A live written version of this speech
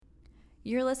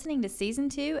You're listening to Season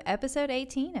 2, Episode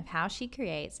 18 of How She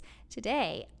Creates.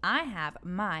 Today, I have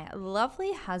my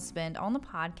lovely husband on the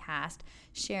podcast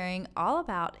sharing all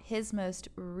about his most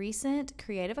recent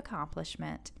creative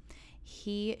accomplishment.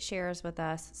 He shares with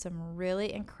us some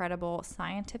really incredible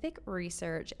scientific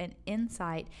research and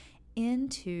insight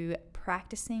into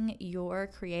practicing your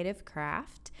creative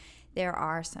craft. There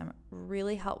are some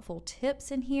really helpful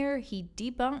tips in here. He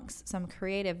debunks some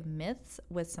creative myths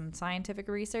with some scientific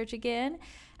research again,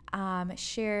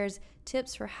 shares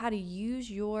tips for how to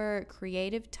use your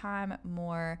creative time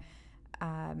more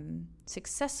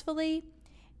successfully,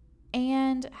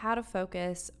 and how to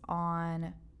focus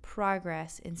on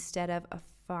progress instead of a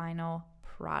final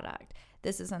product.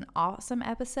 This is an awesome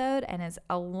episode and it's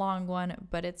a long one,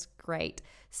 but it's great.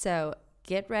 So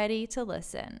get ready to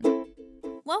listen.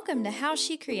 Welcome to How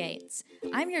She Creates.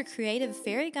 I'm your creative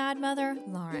fairy godmother,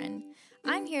 Lauren.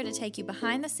 I'm here to take you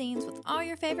behind the scenes with all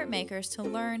your favorite makers to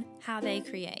learn how they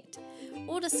create.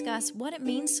 We'll discuss what it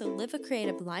means to live a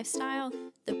creative lifestyle,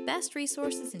 the best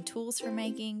resources and tools for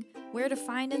making, where to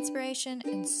find inspiration,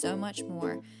 and so much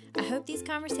more. I hope these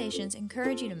conversations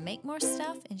encourage you to make more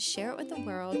stuff and share it with the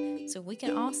world so we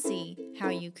can all see how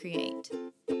you create.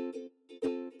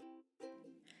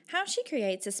 How She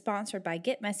Creates is sponsored by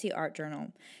Get Messy Art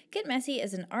Journal. Get Messy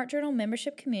is an art journal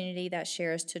membership community that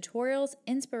shares tutorials,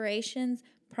 inspirations,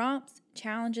 prompts,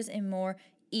 challenges, and more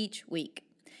each week.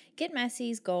 Get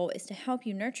Messy's goal is to help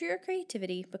you nurture your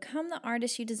creativity, become the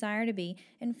artist you desire to be,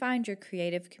 and find your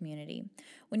creative community.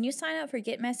 When you sign up for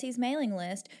Get Messy's mailing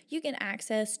list, you get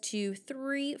access to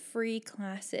 3 free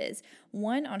classes.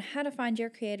 One on how to find your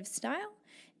creative style,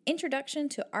 Introduction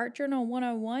to Art Journal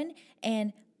 101,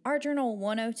 and Art Journal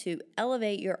 102,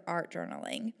 Elevate Your Art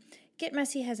Journaling. Get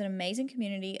Messy has an amazing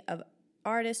community of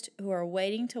artists who are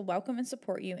waiting to welcome and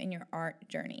support you in your art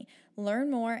journey. Learn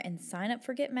more and sign up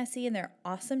for Get Messy in their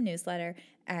awesome newsletter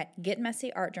at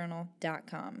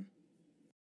getmessyartjournal.com.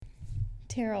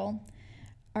 Terrell,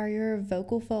 are your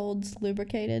vocal folds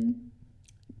lubricated?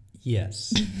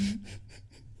 Yes.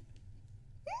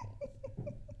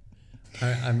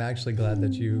 I'm actually glad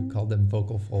that you called them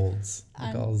vocal folds,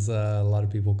 because a lot of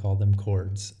people call them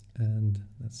cords, and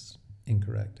that's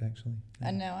incorrect, actually. I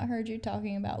know. I heard you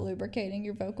talking about lubricating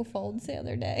your vocal folds the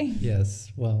other day.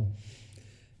 Yes, well,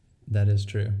 that is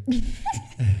true.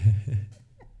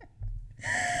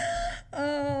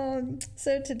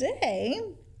 So today,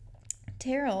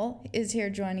 Terrell is here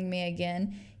joining me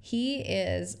again. He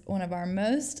is one of our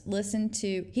most listened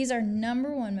to, he's our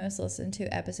number one most listened to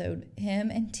episode. Him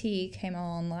and T came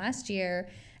on last year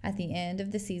at the end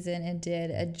of the season and did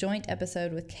a joint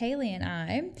episode with Kaylee and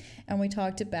I, and we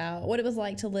talked about what it was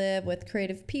like to live with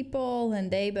creative people, and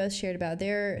they both shared about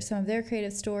some of their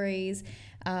creative stories.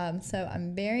 So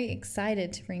I'm very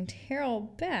excited to bring Terrell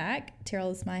back.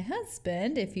 Terrell is my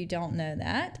husband, if you don't know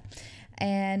that.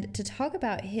 And to talk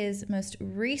about his most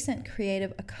recent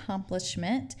creative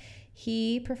accomplishment.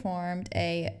 He performed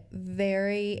a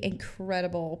very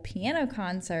incredible piano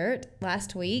concert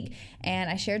last week, and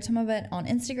I shared some of it on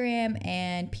Instagram,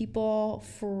 and people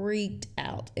freaked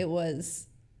out. It was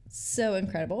so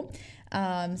incredible.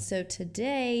 So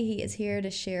today he is here to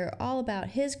share all about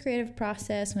his creative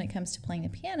process when it comes to playing the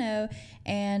piano,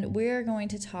 and we're going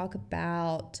to talk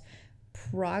about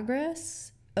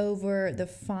progress over the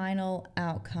final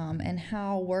outcome and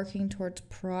how working towards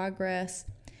progress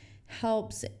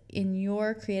helps in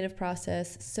your creative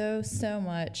process so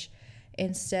much,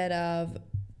 instead of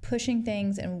pushing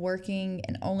things and working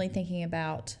and only thinking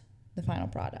about the final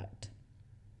product.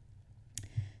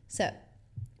 So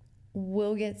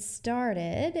we'll get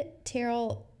started.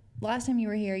 Terrell, last time you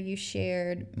were here, you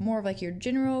shared more of like your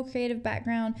general creative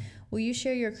background. Will you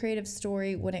share your creative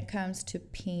story when it comes to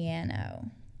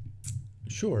piano?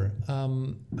 Sure.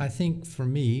 I think for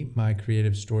me, my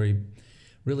creative story,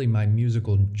 really my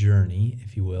musical journey,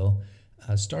 if you will,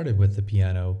 started with the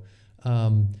piano.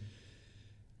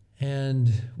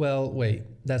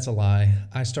 That's a lie.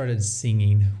 I started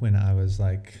singing when I was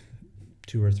like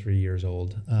 2 or 3 years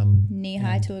old.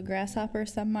 Knee-high to a grasshopper,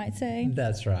 some might say.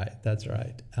 That's right.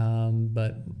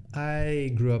 But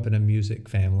I grew up in a music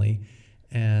family,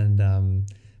 and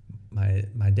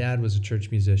my dad was a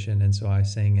church musician, and so I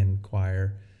sang in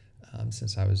choir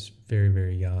since I was very,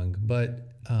 very young. But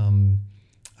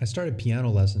I started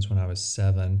piano lessons when I was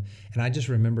 7, and I just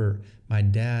remember my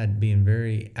dad being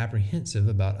very apprehensive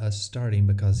about us starting,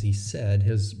 because he said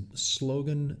his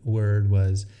slogan word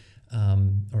was,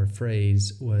 or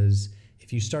phrase was,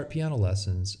 if you start piano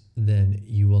lessons, then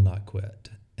you will not quit.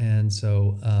 And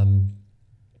so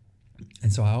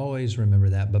I always remember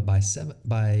that. But by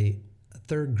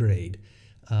third grade,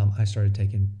 I started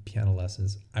taking piano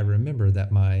lessons. I remember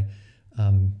that my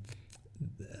um,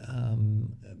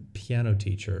 piano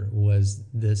teacher was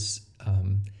this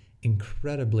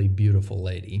incredibly beautiful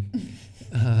lady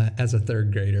as a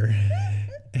third grader.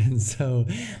 And so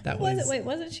that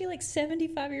wasn't she like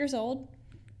 75 years old?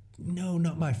 No,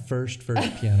 not my first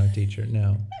piano teacher,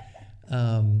 no.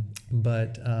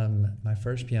 But my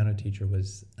first piano teacher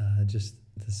was just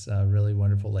this really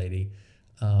wonderful lady.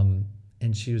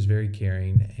 And she was very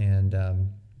caring. And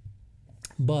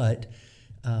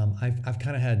I've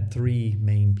kind of had three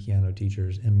main piano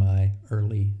teachers in my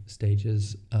early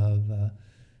stages of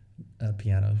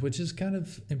piano, which is kind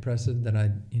of impressive that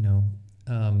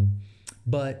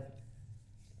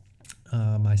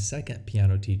my second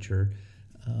piano teacher,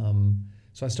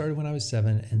 so I started when I was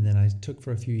 7, and then I took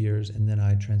for a few years, and then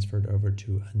I transferred over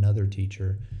to another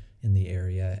teacher in the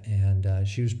area, and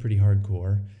she was pretty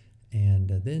hardcore. And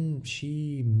then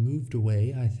she moved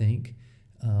away, I think,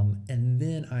 and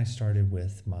then I started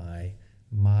with my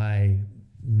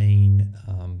main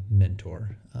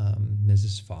mentor,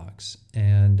 Mrs. Fox,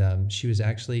 and she was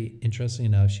actually, interestingly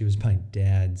enough, she was my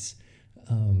dad's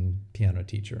piano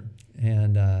teacher,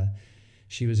 and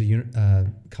she was a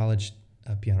college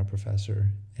piano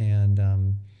professor, and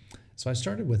so I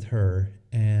started with her,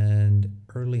 and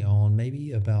early on,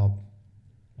 maybe about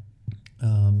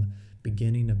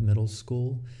beginning of middle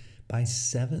school, by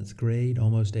 7th grade,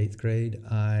 almost 8th grade,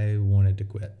 I wanted to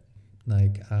quit.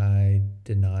 Like, I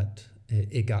did not,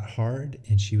 it got hard,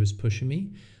 and she was pushing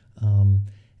me,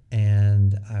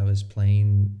 and I was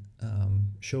playing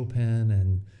Chopin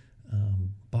and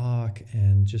Bach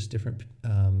and just different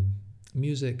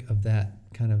music of that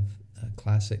kind of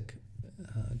classic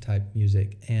type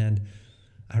music. And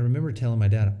I remember telling my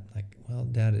dad, like, well,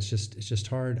 Dad, it's just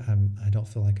hard. I don't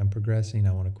feel like I'm progressing.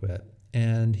 I want to quit.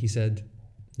 And he said,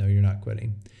 no, you're not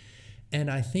quitting.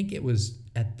 And I think it was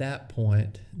at that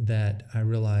point that I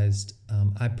realized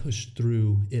I pushed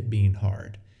through it being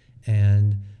hard.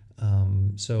 And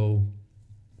so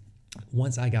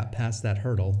once I got past that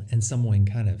hurdle and someone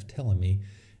kind of telling me,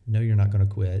 no, you're not going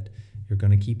to quit. You're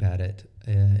going to keep at it.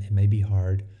 It may be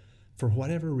hard. For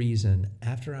whatever reason,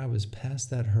 after I was past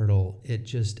that hurdle,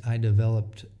 I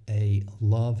developed a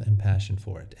love and passion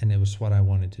for it. And it was what I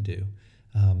wanted to do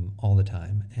all the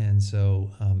time. And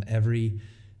so every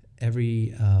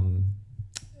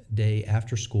day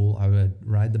after school, I would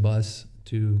ride the bus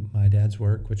to my dad's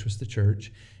work, which was the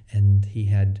church. And he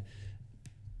had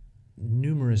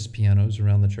numerous pianos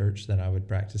around the church that I would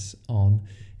practice on.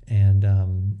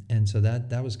 And so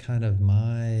that was kind of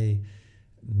my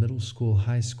middle school,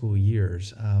 high school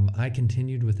years. I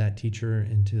continued with that teacher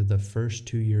into the first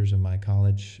 2 years of my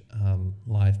college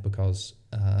life because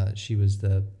she was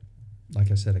like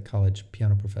I said, a college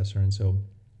piano professor. And so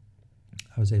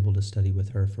I was able to study with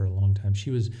her for a long time.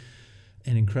 She was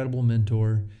an incredible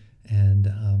mentor and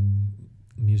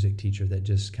music teacher that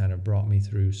just kind of brought me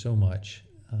through so much.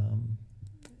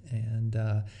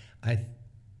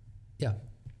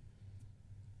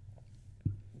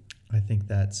 I think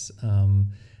that's,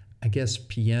 I guess,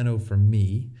 piano for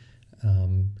me.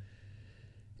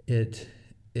 It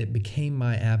became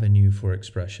my avenue for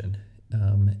expression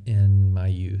in my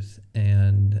youth,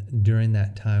 and during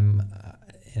that time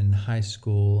in high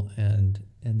school, and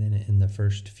then in the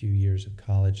first few years of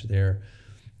college, there,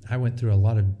 I went through a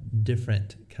lot of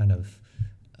different kind of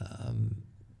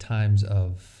times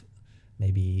of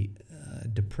maybe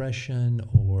depression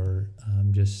or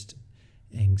just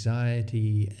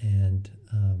anxiety and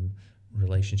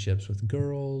relationships with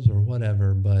girls or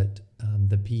whatever, but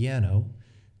the piano,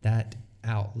 that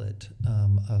outlet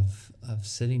of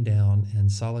sitting down in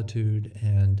solitude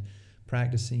and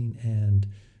practicing and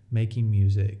making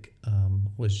music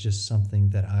was just something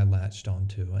that I latched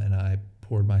onto, and I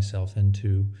poured myself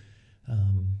into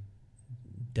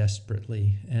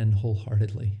desperately and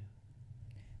wholeheartedly.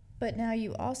 But now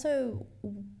you also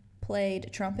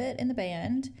played trumpet in the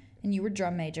band, and you were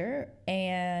drum major,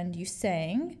 and you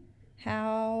sang.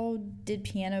 How did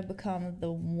piano become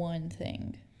the one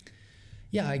thing?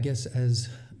 Yeah, I guess as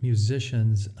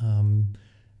musicians,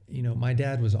 my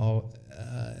dad was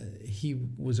he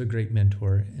was a great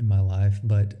mentor in my life,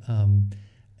 but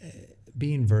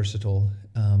being versatile,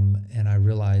 and I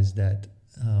realized that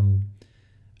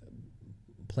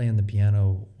playing the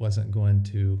piano wasn't going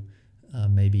to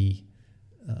maybe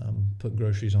put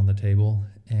groceries on the table,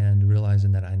 and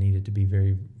realizing that I needed to be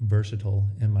very versatile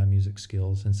in my music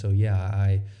skills. And so,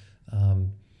 yeah,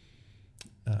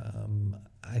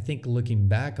 I think looking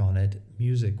back on it,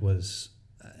 music was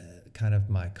kind of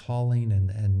my calling,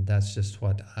 and that's just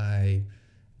what I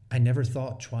never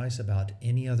thought twice about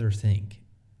any other thing.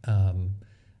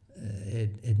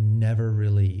 it never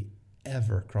really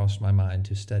ever crossed my mind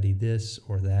to study this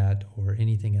or that or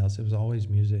anything else. It was always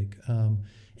music,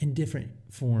 in different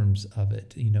forms of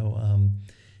it,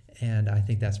 and I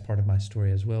think that's part of my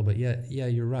story as well. But yeah,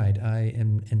 you're right. I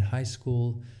am in high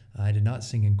school. I did not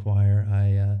sing in choir.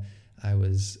 I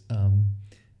was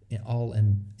all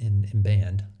in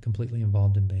band, completely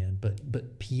involved in band.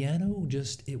 But piano,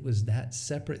 just it was that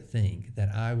separate thing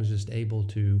that I was just able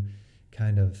to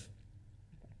kind of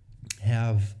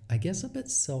have, I guess, a bit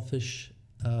selfish,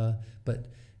 but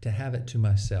to have it to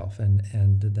myself, and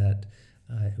that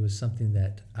it was something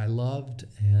that I loved,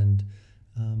 and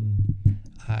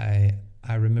I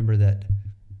remember that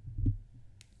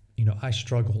I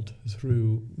struggled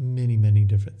through many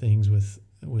different things with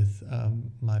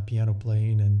my piano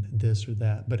playing and this or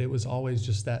that, but it was always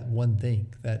just that one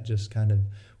thing that just kind of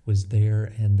was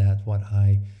there, and that's what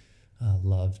I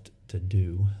loved to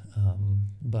do.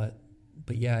 But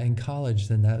yeah, in college,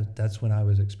 then that's when I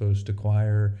was exposed to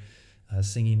choir,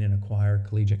 singing in a choir,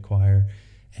 collegiate choir,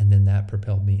 and then that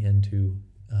propelled me into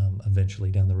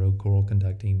eventually down the road choral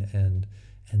conducting and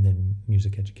then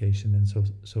music education and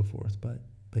so forth. But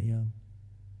yeah.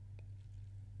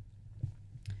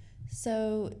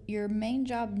 So your main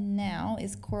job now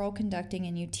is choral conducting,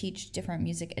 and you teach different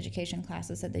music education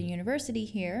classes at the university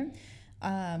here.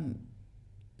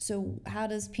 So how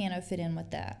does piano fit in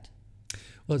with that?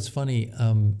 Well, it's funny.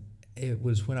 It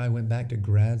was when I went back to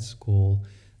grad school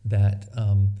that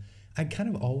I'd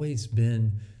kind of always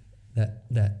been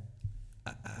that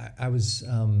I was.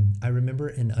 I remember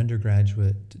in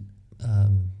undergraduate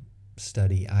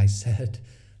study, I said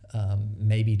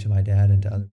maybe to my dad and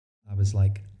to others, I was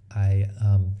like, I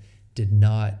did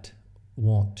not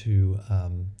want to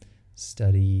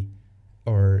study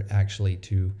or actually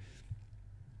to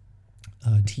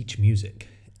teach music,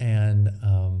 and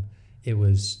it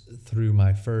was through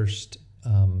my first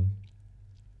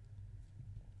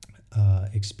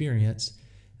experience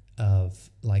of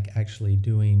like actually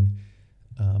doing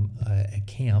a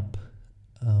camp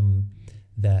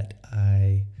that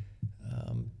I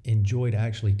enjoyed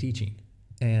actually teaching,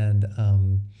 and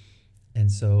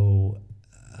so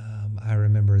I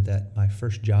remember that my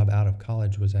first job out of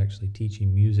college was actually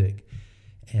teaching music,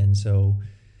 and so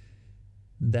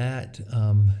that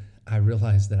I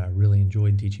realized that I really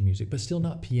enjoyed teaching music, but still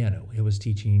not piano. It was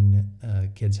teaching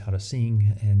kids how to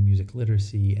sing and music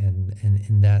literacy and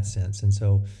in that sense. And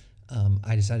so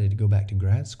I decided to go back to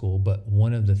grad school. But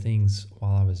one of the things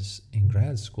while I was in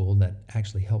grad school that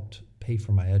actually helped pay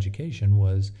for my education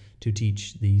was to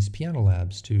teach these piano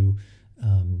labs to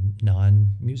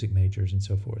non-music majors and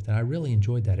so forth. And I really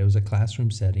enjoyed that. It was a classroom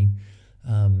setting,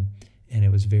 and it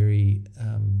was very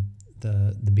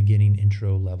the beginning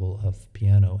intro level of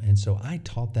piano. And so I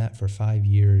taught that for 5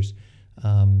 years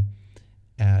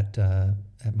at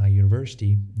my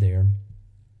university there.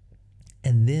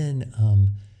 And then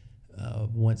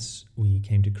once we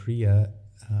came to Korea,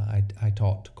 I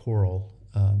taught choral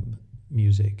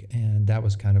music, and that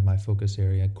was kind of my focus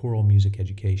area, choral music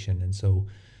education. And so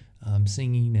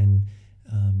singing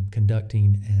and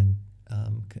conducting and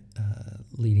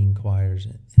leading choirs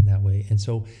in that way. And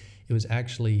so it was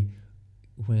actually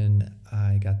when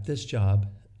I got this job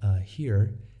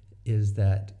here is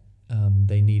that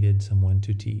they needed someone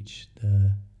to teach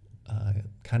the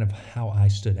kind of how I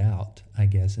stood out, I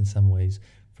guess, in some ways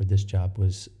for this job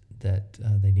was that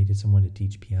they needed someone to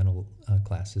teach piano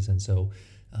classes. And so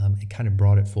it kind of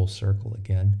brought it full circle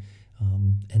again.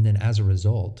 And then as a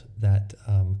result, that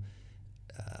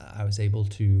I was able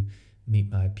to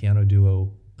meet my piano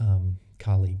duo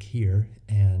colleague here,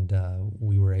 and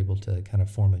we were able to kind of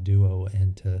form a duo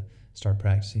and to start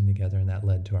practicing together, and that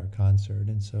led to our concert.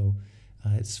 And so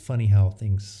it's funny how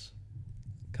things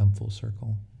come full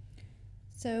circle.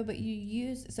 So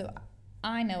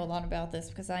I know a lot about this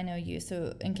because I know you.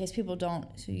 So in case people don't,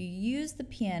 so you use the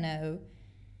piano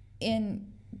in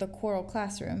the choral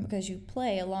classroom because you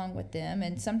play along with them,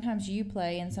 and sometimes you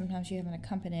play and sometimes you have an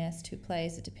accompanist who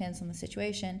plays. It depends on the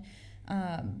situation.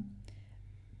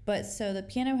 But so the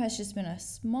piano has just been a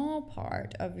small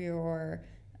part of your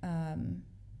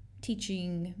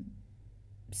teaching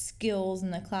skills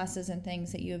and the classes and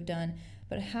things that you have done.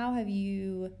 But how have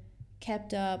you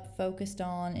kept up, focused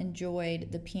on,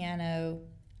 enjoyed the piano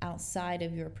outside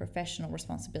of your professional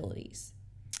responsibilities?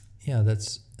 Yeah,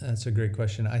 that's a great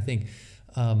question. I think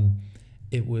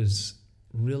it was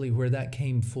really where that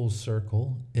came full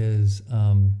circle is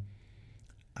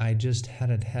I just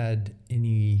hadn't had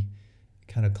any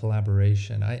kind of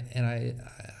collaboration.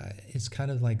 It's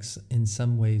kind of like in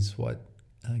some ways what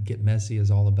Get Messy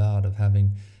is all about, of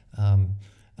having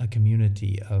a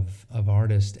community of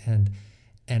artists, and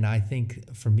and I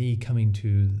think for me, coming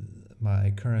to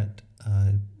my current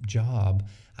job,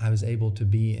 I was able to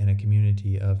be in a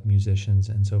community of musicians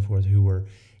and so forth who were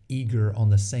eager on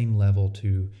the same level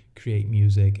to create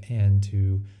music and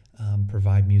to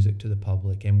provide music to the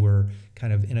public. And we're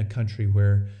kind of in a country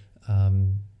where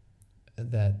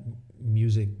that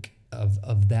music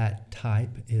of that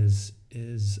type is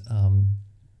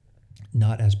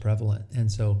not as prevalent. And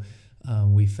so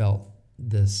we felt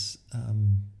this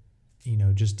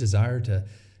just desire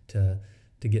to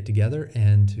get together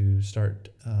and to start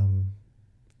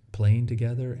playing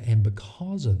together. And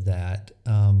because of that,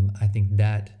 I think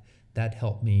that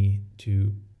helped me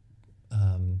to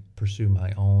pursue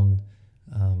my own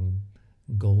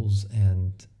goals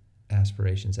and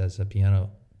aspirations as a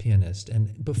pianist.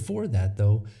 And before that,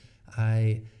 though,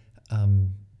 I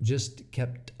just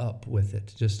kept up with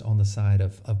it, just on the side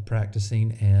of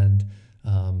practicing and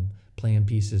playing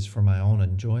pieces for my own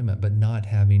enjoyment, but not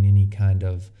having any kind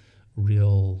of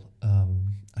real,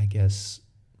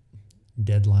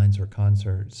 deadlines or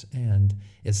concerts. And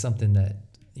it's something that,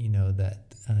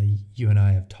 you and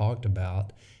I have talked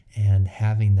about, and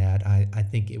having that, I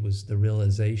think it was the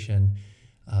realization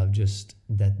of just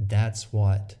that's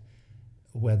what,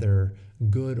 whether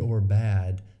good or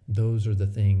bad, those are the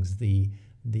things, the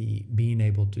being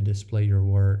able to display your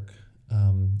work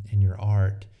and your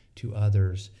art to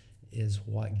others is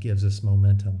what gives us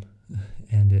momentum.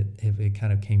 And it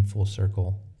kind of came full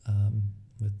circle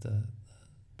with the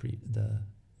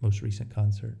most recent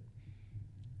concert.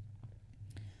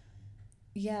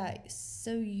 Yeah,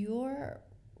 so your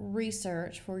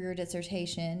research for your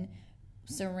dissertation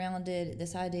surrounded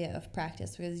this idea of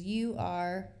practice, because you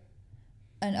are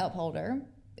an upholder.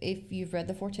 If you've read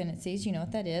The Four Tendencies, you know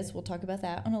what that is. We'll talk about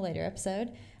that on a later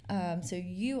episode. So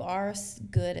you are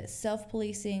good at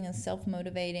self-policing and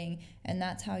self-motivating, and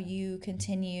that's how you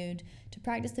continued to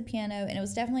practice the piano. And it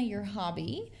was definitely your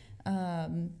hobby.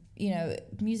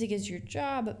 Music is your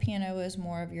job, but piano is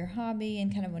more of your hobby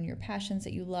and kind of one of your passions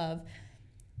that you love.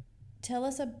 Tell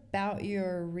us about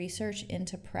your research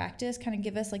into practice. Kind of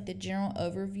give us like the general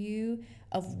overview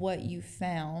of what you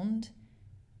found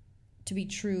to be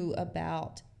true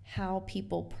about how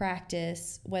people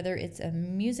practice, whether it's a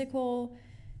musical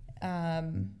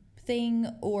thing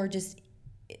or just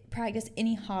practice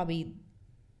any hobby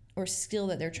or skill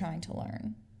that they're trying to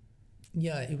learn.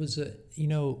 Yeah, it was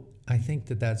I think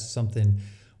that's something.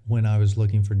 When I was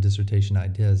looking for dissertation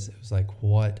ideas, it was like,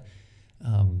 what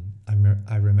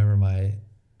I remember my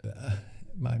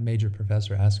major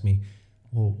professor asked me,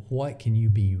 well, what can you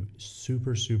be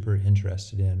super, super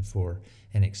interested in for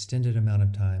an extended amount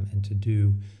of time and to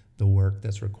do the work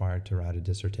that's required to write a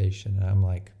dissertation? And I'm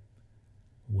like,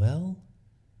 well,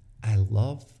 I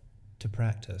love to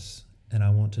practice and I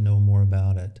want to know more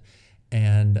about it.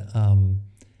 And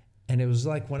it was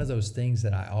like one of those things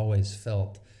that I always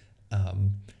felt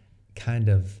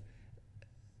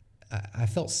I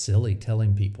felt silly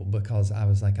telling people, because I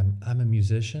was like, I'm a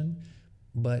musician,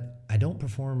 but I don't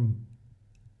perform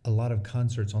a lot of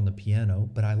concerts on the piano,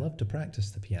 but I love to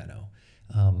practice the piano.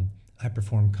 I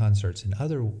perform concerts in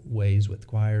other ways with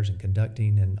choirs and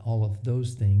conducting and all of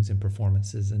those things and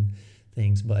performances and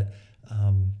things. But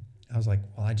I was like,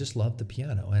 well, I just love the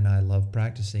piano and I love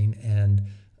practicing. And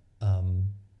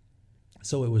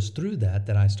so it was through that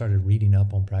I started reading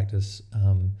up on practice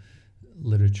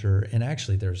literature. And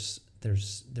actually there's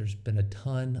been a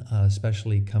ton,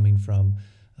 especially coming from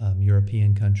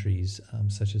European countries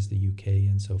such as the UK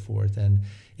and so forth. And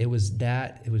it was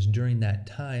during that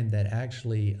time that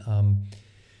actually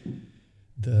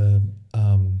the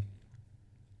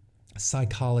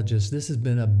psychologist, this has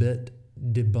been a bit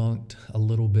debunked a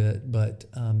little bit, but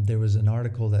there was an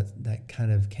article that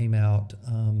kind of came out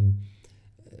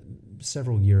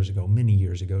several years ago, many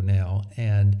years ago now,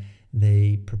 and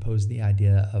they proposed the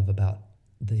idea of about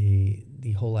the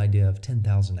whole idea of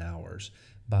 10,000 hours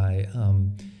by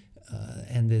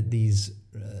these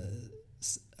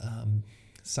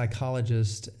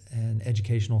psychologists and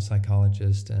educational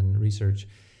psychologists and research,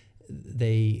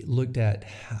 they looked at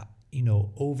how,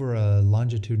 over a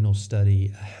longitudinal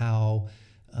study, how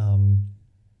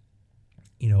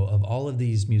of all of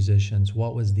these musicians,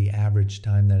 what was the average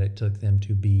time that it took them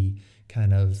to be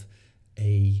kind of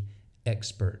a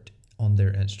expert on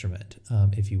their instrument,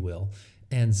 if you will.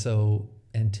 And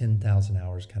 10,000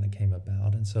 hours kind of came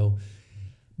about. And so,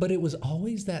 but it was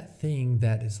always that thing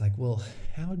that is like, well,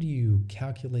 how do you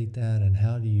calculate that? And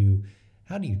how do you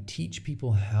teach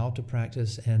people how to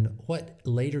practice? And what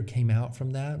later came out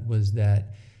from that was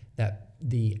that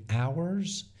the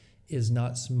hours is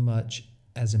not so much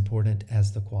as important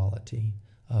as the quality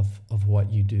of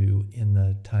what you do in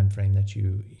the time frame that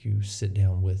you sit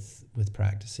down with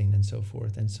practicing and so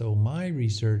forth. And so my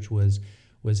research was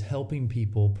helping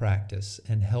people practice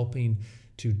and helping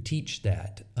to teach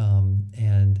that.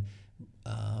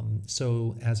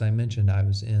 So as I mentioned, I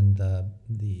was in the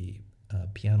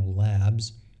piano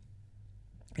labs,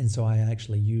 and so I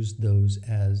actually used those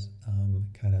as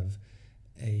kind of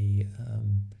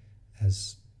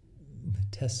as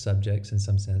test subjects in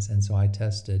some sense. And so I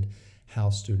tested how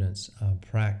students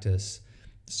practice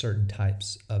certain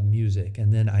types of music.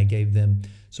 And then I gave them,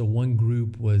 so one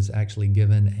group was actually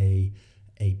given a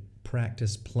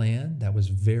practice plan that was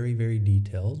very, very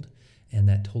detailed, and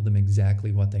that told them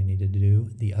exactly what they needed to do.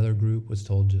 The other group was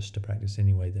told just to practice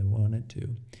any way they wanted to.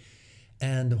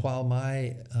 And while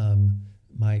my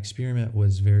experiment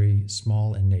was very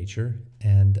small in nature,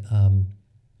 and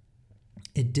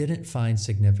it didn't find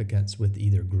significance with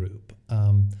either group,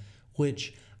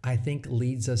 which I think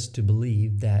leads us to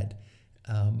believe that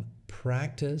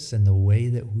practice and the way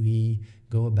that we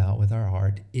go about with our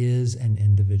art is an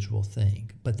individual thing.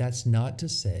 But that's not to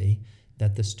say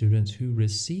that the students who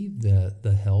receive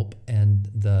the help and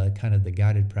the kind of the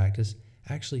guided practice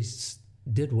actually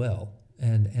did well.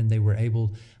 And they were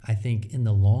able, I think, in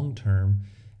the long term,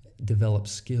 develop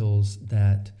skills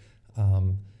that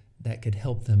could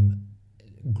help them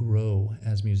grow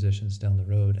as musicians down the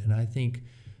road. And I think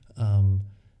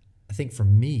for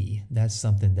me, that's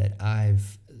something that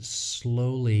I've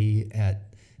slowly,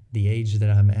 at the age that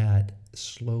I'm at,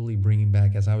 slowly bringing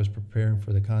back as I was preparing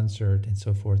for the concert and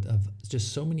so forth, of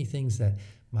just so many things that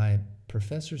my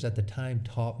professors at the time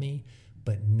taught me,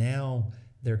 but now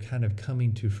they're kind of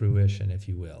coming to fruition, if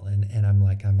you will. And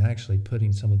I'm actually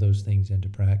putting some of those things into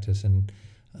practice. And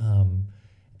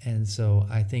so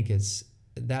I think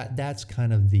that's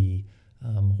kind of the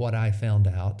what I found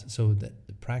out. So that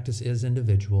the practice is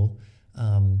individual.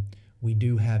 We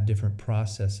do have different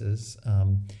processes.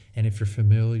 And if you're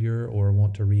familiar or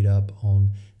want to read up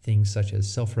on things such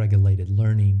as self-regulated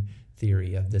learning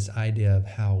theory, of this idea of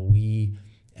how we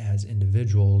as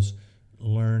individuals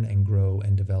learn and grow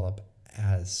and develop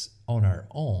as on our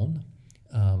own,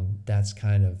 that's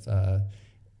kind of a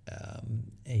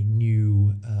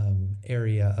new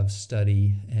area of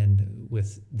study, and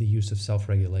with the use of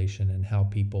self-regulation and how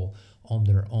people on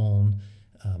their own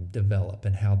develop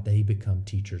and how they become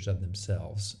teachers of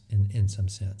themselves in some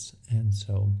sense. And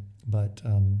so, but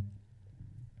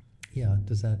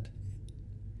does that?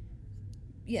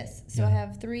 Yes. So I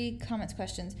have 3 comments,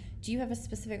 questions. Do you have a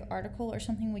specific article or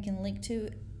something we can link to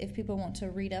if people want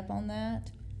to read up on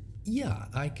that? Yeah,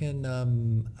 I can.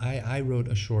 I wrote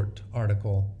a short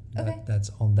article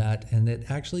that's on that, and it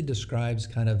actually describes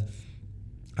kind of,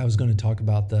 I was going to talk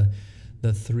about the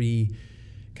 3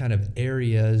 kind of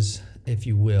areas, if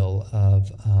you will,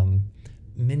 of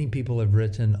many people have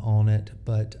written on it,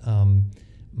 but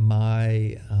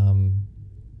my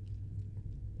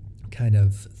kind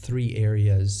of 3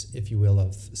 areas, if you will,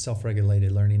 of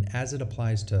self-regulated learning as it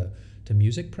applies to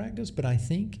music practice, but I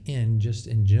think in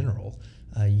general,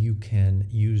 you can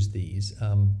use these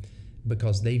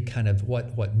because they kind of,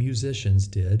 what musicians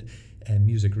did and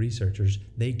music researchers,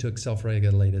 they took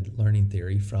self-regulated learning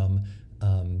theory from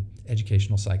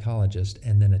educational psychologists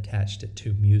and then attached it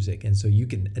to music. And so you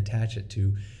can attach it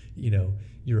to,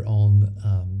 your own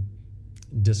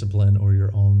discipline or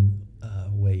your own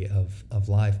way of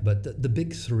life. But the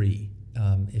big 3,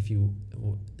 if you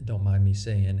don't mind me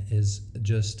saying, is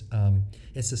just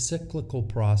it's a cyclical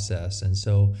process. And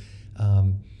so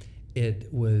it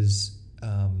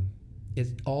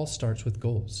all starts with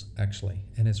goals, actually.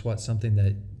 And it's something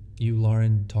that you,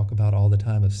 Lauren, talk about all the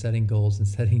time, of setting goals and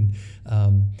setting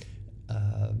kind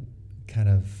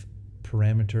of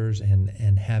parameters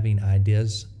and having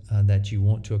ideas that you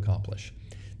want to accomplish.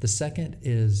 The second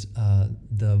is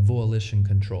the volition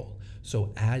control.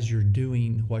 So as you're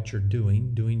doing what you're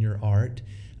doing your art,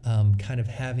 kind of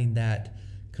having that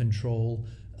control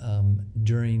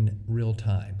during real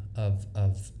time of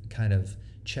kind of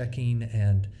checking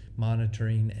and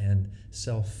monitoring and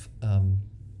self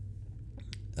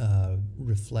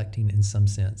reflecting in some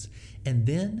sense. And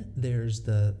then there's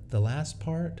the last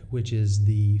part, which is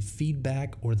the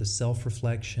feedback or the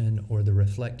self-reflection or the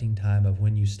reflecting time of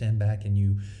when you stand back and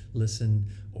you listen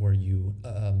or you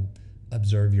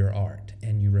observe your art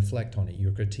and you reflect on it,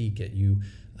 you critique it,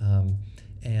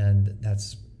 and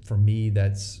that's, for me,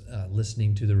 that's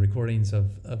listening to the recordings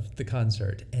of the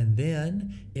concert. And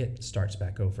then it starts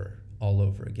back all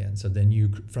over again. So then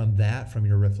from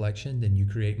your reflection, then you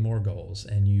create more goals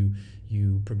and you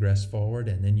progress forward,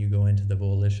 and then you go into the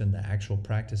volition, the actual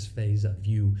practice phase of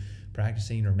you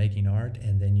practicing or making art,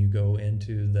 and then you go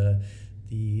into the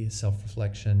the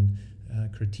self-reflection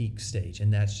critique stage,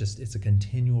 and it's a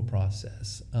continual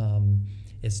process.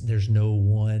 There's no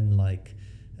one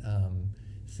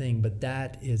thing, but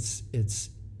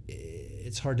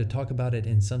it's hard to talk about it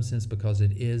in some sense because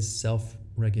it is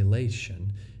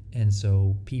self-regulation, and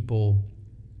so people,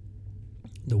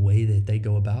 the way that they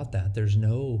go about that, there's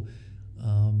no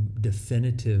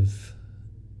definitive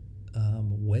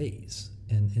ways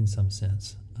in some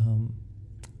sense.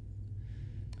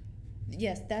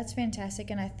 Yes, that's fantastic.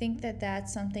 And I think that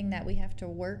that's something that we have to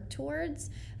work towards,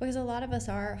 because a lot of us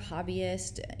are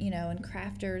hobbyists, and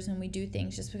crafters, and we do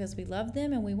things just because we love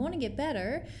them and we want to get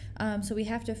better. So we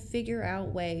have to figure out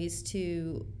ways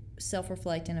to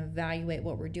self-reflect and evaluate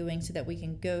what we're doing so that we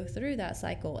can go through that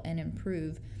cycle and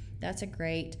improve. That's a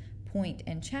great point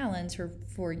and challenge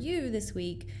for you this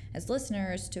week as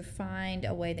listeners, to find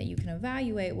a way that you can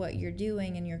evaluate what you're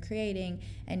doing and you're creating,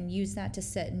 and use that to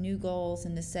set new goals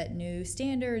and to set new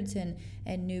standards and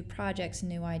new projects and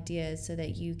new ideas so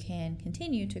that you can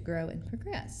continue to grow and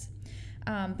progress.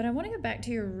 But I want to go back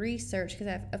to your research,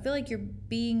 because I feel like you're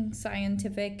being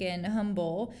scientific and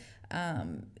humble,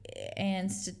 and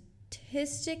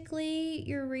statistically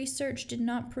your research did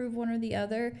not prove one or the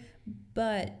other,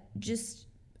 but just,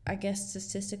 I guess,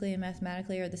 statistically and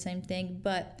mathematically are the same thing,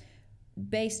 but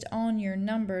based on your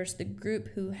numbers, the group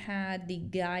who had the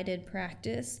guided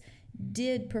practice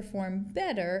did perform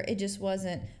better. It just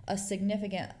wasn't a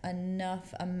significant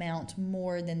enough amount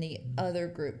more than the other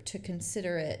group to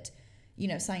consider it,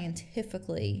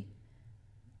 scientifically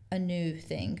a new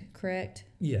thing, correct?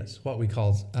 Yes, what we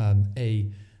call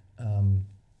a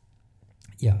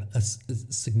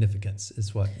significance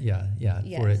is what, yes.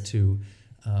 For it to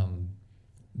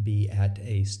be at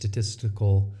a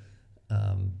statistical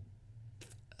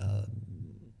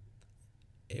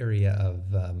area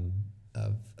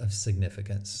of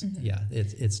significance. Mm-hmm. Yeah,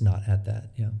 it's not at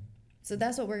that. Yeah. So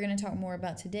that's what we're going to talk more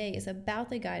about today, is about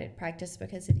the guided practice,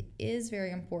 because it is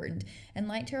very important. And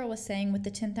like Terrell was saying, with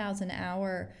the 10,000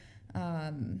 hour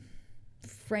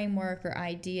framework or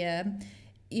idea,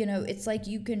 it's like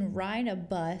you can ride a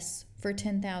bus for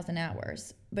 10,000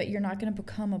 hours, but you're not going to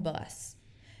become a bus.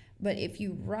 But if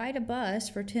you ride a bus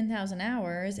for 10,000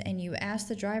 hours and you ask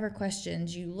the driver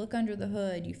questions, you look under the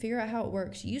hood, you figure out how it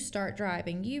works, you start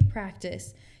driving, you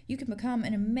practice, you can become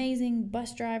an amazing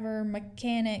bus driver,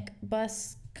 mechanic,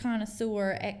 bus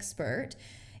connoisseur, expert,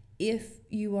 if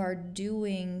you are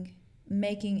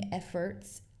making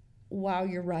efforts while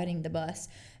you're riding the bus.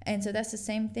 And so that's the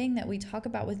same thing that we talk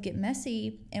about with Get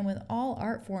Messy and with all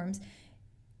art forms.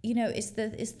 It's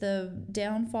the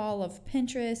downfall of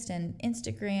Pinterest and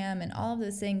Instagram and all of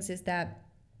those things, is that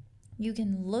you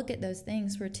can look at those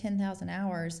things for 10,000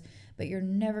 hours, but you're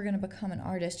never going to become an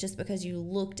artist just because you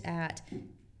looked at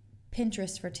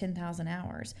Pinterest for 10,000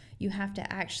 hours. You have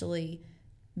to actually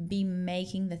be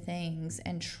making the things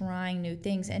and trying new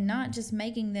things, and not just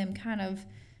making them kind of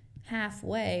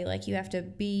halfway. Like, you have to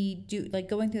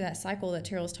going through that cycle that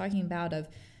Terrell was talking about of,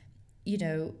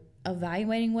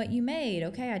 evaluating what you made.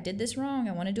 Okay, I did this wrong.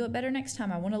 I want to do it better next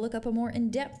time. I want to look up a more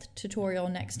in-depth tutorial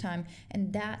next time.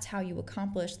 And that's how you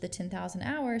accomplish the 10,000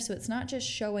 hours. So it's not just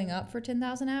showing up for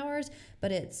 10,000 hours,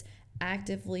 but it's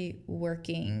actively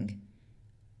working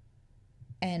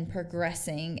and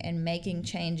progressing and making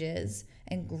changes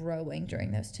and growing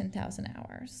during those 10,000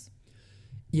 hours.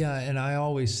 Yeah, and I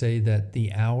always say that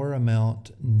the hour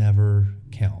amount never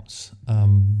counts,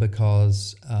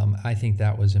 because I think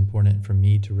that was important for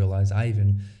me to realize. I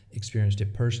even experienced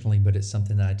it personally, but it's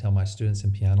something that I tell my students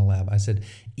in Piano Lab. I said,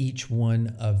 each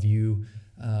one of you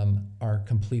are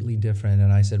completely different.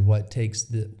 And I said, what takes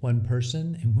the one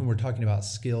person, and when we're talking about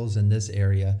skills in this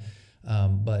area,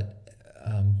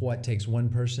 what takes one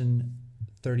person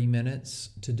 30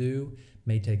 minutes to do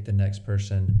may take the next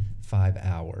person 5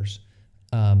 hours.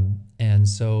 And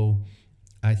so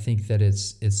I think that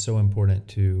it's so important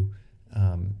to,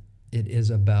 it is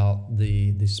about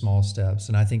the small steps.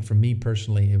 And I think for me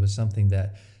personally, it was something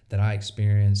that I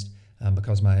experienced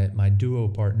because my duo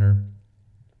partner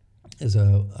is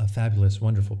a fabulous,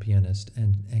 wonderful pianist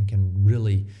and can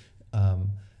really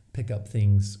pick up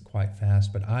things quite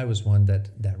fast. But I was one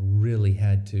that really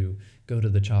had to go to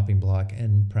the chopping block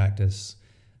and practice.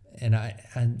 And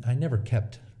I never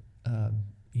kept,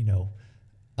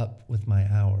 up with my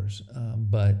hours,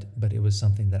 but it was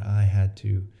something that I had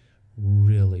to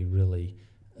really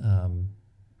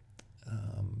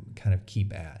kind of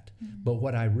keep at. Mm-hmm. But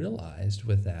what I realized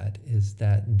with that is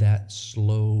that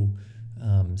slow,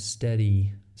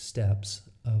 steady steps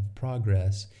of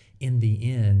progress in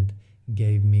the end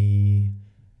gave me,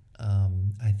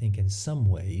 I think in some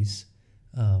ways,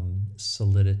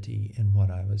 solidity in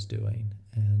what I was doing,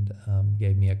 and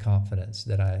gave me a confidence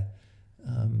that I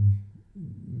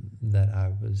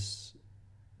was,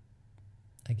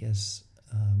 I guess,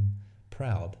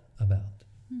 proud about.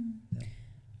 Hmm. Yeah.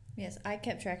 Yes, I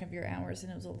kept track of your hours,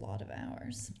 and it was a lot of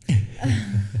hours.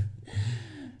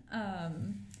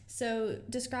 So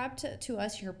describe to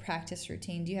us your practice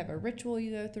routine. Do you have a ritual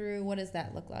you go through? What does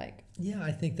that look like? Yeah,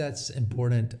 I think that's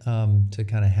important to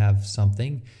kind of have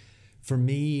something. For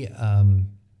me,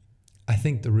 I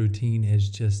think the routine is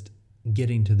just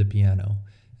getting to the piano,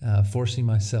 forcing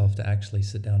myself to actually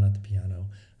sit down at the piano,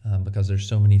 because there's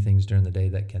so many things during the day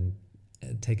that can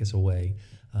take us away.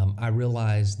 I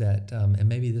realized that, and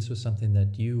maybe this was something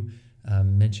that you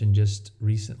mentioned just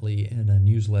recently in a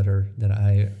newsletter that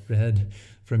I read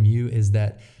from you, is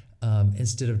that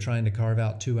instead of trying to carve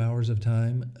out 2 hours of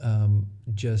time,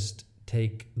 just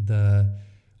take the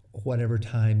whatever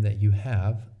time that you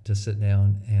have to sit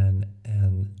down and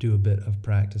do a bit of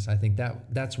practice. I think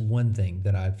that's one thing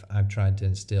that I've tried to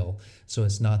instill. So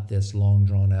it's not this long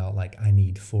drawn out, like I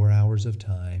need 4 hours of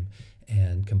time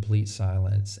and complete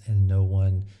silence and no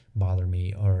one bother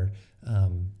me, or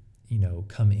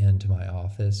come into my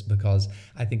office, because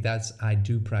I think I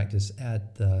do practice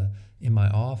in my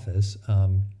office,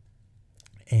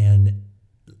 and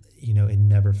it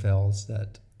never fails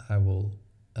that I will.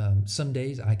 Some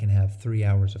days I can have 3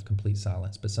 hours of complete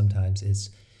silence, but sometimes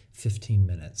it's 15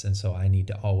 minutes, and so I need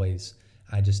to always.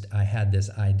 I had this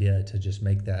idea to just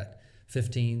make that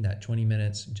 15, that 20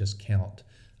 minutes just count.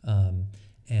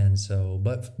 And so,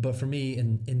 but for me,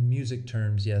 in music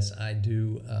terms, yes, I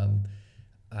do.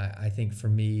 I think for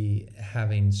me,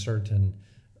 having certain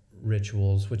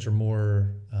rituals, which are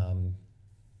more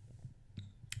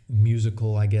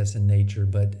musical, I guess, in nature,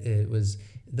 but it's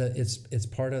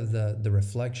part of the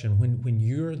reflection when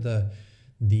you're the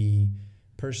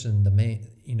person, the main,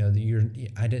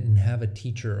 I didn't have a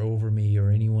teacher over me or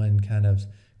anyone kind of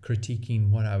critiquing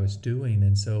what I was doing,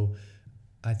 and so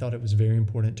I thought it was very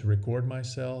important to record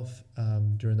myself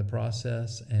during the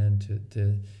process, and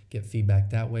to get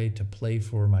feedback that way, to play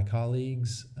for my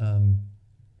colleagues,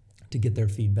 to get their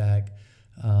feedback,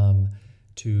 and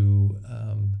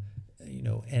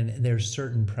there's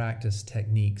certain practice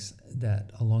techniques that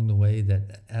along the way,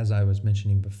 that, as I was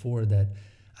mentioning before, that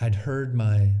I'd heard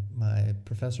my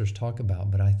professors talk about,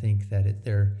 but I think that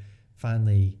they're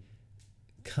finally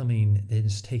coming.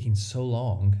 It's taking so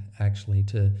long actually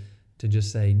to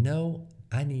just say, no,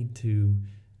 I need to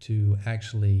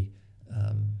actually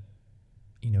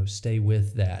stay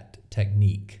with that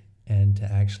technique, and to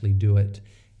actually do it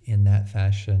in that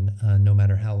fashion, no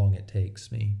matter how long it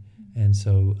takes me. And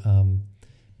so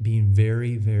being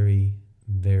very, very,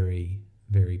 very,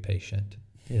 very patient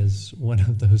is one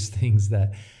of those things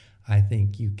that I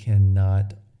think you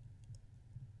cannot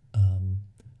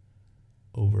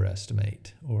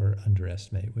overestimate or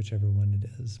underestimate, whichever one it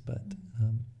is. But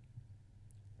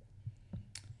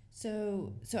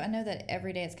So I know that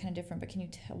every day it's kind of different, but can you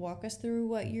walk us through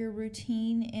what your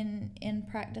routine in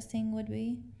practicing would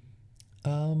be?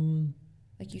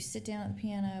 Like, you sit down at the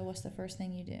piano, what's the first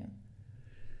thing you do?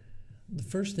 The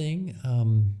first thing,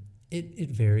 it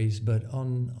varies, but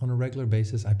on a regular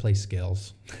basis, I play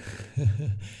scales.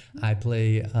 I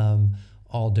play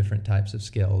all different types of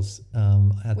scales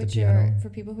at the piano. For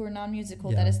people who are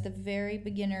non-musical, Yeah. that is the very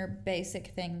beginner basic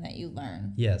thing that you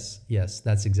learn. Yes,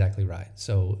 that's exactly right.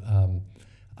 So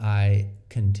I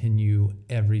continue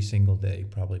every single day,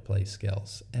 probably play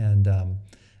scales, and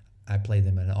I play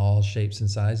them in all shapes and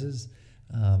sizes,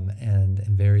 and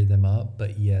vary them up.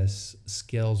 But yes,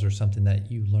 scales are something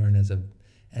that you learn as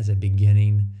a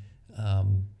beginning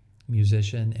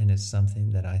musician, and it's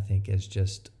something that I think is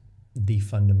just the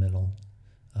fundamental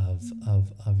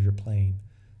of your playing,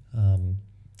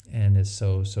 and is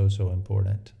so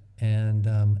important. And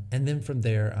then from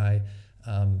there, I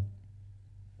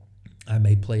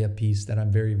may play a piece that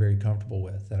I'm very, very comfortable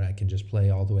with, that I can just play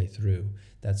all the way through.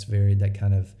 That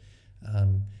kind of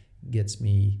gets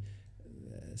me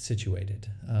situated.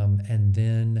 And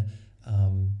then,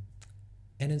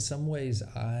 and in some ways,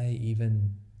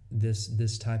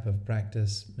 this type of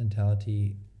practice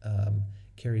mentality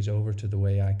carries over to the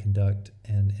way I conduct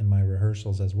and in my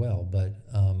rehearsals as well. But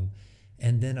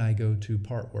and then I go to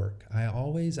part work.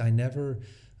 I never.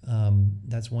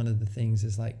 That's one of the things,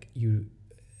 is like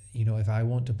if I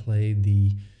want to play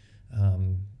the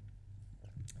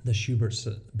Schubert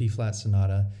B-flat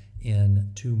sonata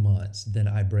in 2 months, then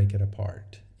I break it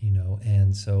apart.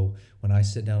 And so when I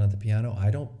sit down at the piano,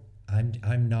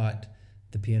 I'm not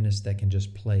the pianist that can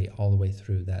just play all the way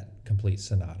through that complete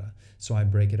sonata. So I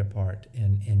break it apart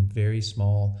in very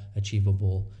small,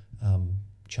 achievable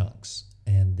chunks.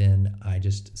 And then I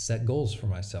just set goals for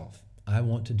myself. I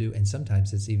want to do, and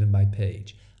sometimes it's even by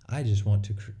page. I just want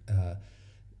to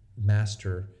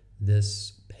master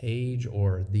this page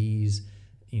or these,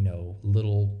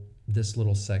 this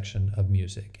little section of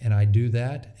music. And I do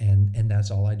that, and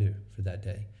that's all I do for that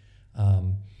day.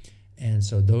 And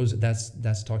so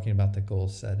that's talking about the goal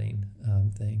setting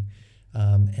thing.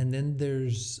 And then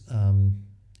there's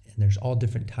all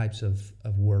different types of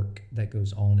work that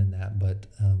goes on in that, but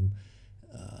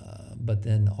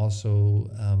then also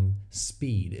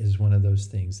speed is one of those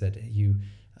things that you.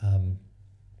 I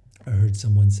heard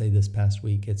someone say this past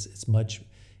week. It's much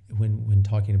when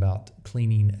talking about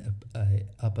cleaning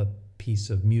up a piece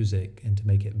of music and to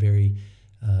make it very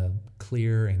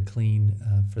clear and clean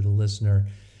for the listener,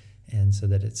 and so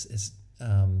that it's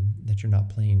that you're not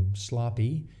playing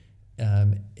sloppy.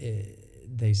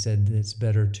 They said that it's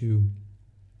better to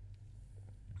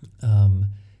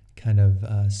kind of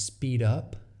speed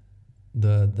up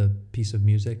the piece of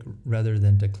music rather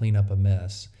than to clean up a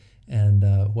mess. And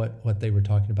what they were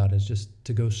talking about is just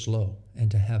to go slow and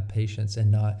to have patience,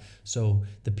 and not so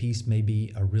the piece may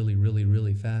be a really, really,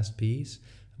 really fast piece,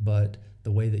 but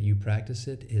the way that you practice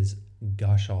it is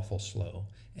gosh awful slow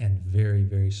and very,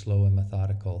 very slow and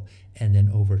methodical. And then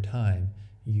over time,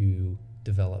 you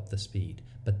develop the speed.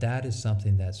 But that is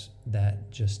something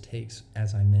that just takes,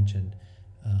 as I mentioned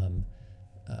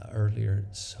earlier,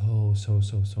 so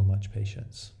much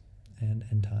patience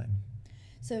and time.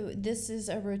 So this is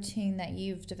a routine that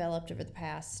you've developed over the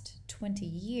past 20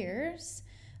 years.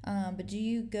 But do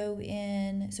you go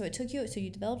in, so you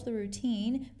developed the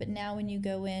routine, but now when you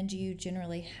go in, do you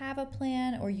generally have a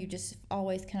plan, or you just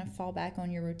always kind of fall back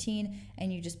on your routine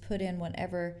and you just put in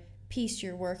whatever piece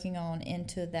you're working on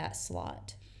into that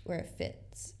slot where it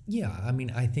fits? Yeah, I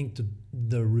mean, I think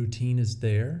the routine is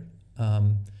there.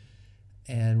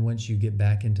 And once you get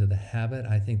back into the habit,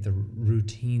 I think the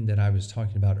routine that I was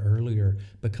talking about earlier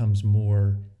becomes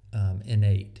more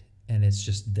innate, and it's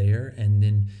just there. And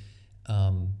then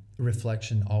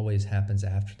reflection always happens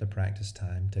after the practice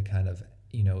time to kind of,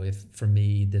 if for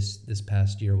me this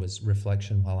past year was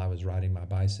reflection while I was riding my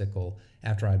bicycle,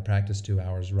 after I'd practiced 2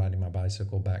 hours riding my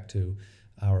bicycle back to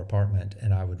our apartment,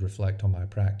 and I would reflect on my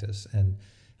practice and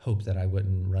hope that I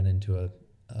wouldn't run into a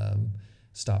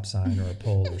stop sign or a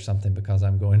pole or something because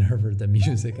I'm going over the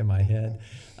music in my head.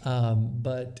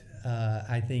 But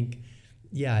I think,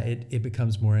 it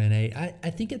becomes more innate. I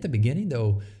think at the beginning,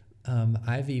 though,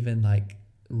 I've even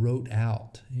wrote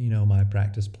out, my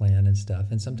practice plan and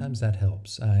stuff. And sometimes that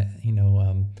helps. I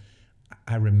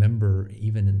remember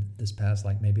even in this past,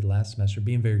 maybe last semester,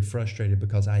 being very frustrated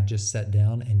because I just sat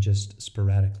down and just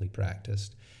sporadically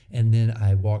practiced. And then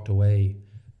I walked away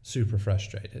super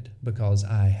frustrated because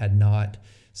I had not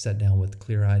sat down with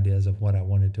clear ideas of what I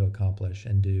wanted to accomplish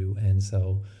and do. And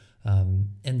so, and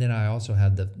then I also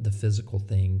had the physical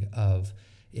thing of,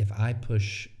 if I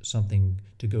push something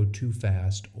to go too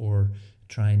fast or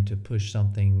trying to push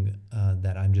something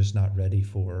that I'm just not ready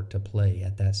for to play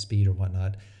at that speed or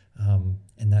whatnot,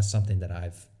 and that's something that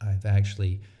I've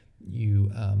actually, you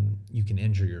can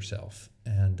injure yourself,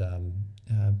 and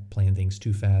playing things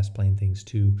too fast, playing things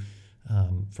too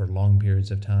for long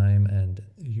periods of time, and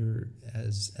you're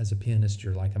as a pianist,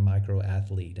 you're like a micro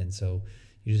athlete, and so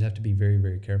you just have to be very,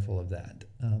 very careful of that.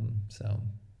 So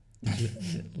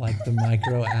like the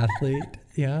micro athlete,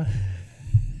 yeah.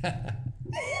 Oh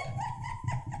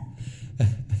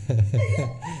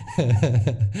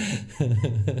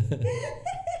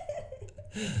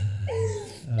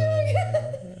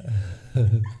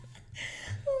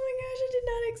my gosh, I did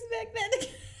not expect that.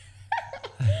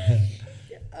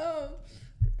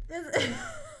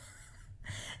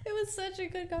 It was such a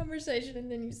good conversation,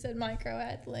 and then you said micro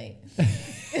athlete.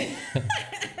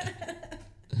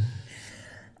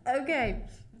 Okay,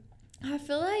 I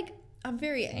feel like I'm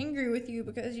very angry with you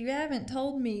because you haven't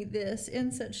told me this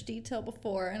in such detail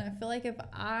before, and I feel like if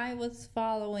I was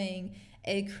following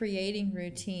a creating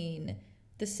routine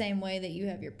the same way that you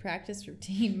have your practice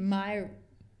routine, my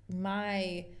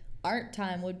art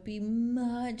time would be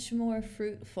much more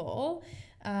fruitful.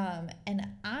 And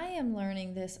I am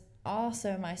learning this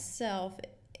also myself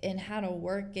in how to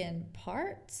work in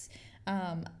parts.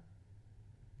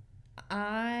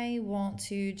 I want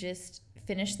to just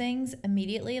finish things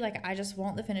immediately. I just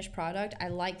want the finished product. I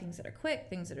like things that are quick,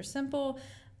 things that are simple.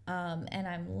 And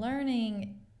I'm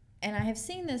learning, and I have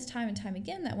seen this time and time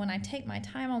again, that when I take my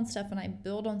time on stuff and I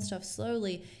build on stuff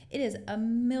slowly, it is a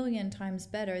million times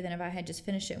better than if I had just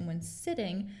finished it in one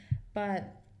sitting.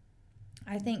 But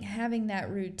I think having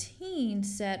that routine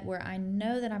set where I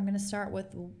know that I'm going to start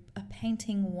with a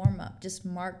painting warm-up, just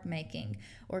mark making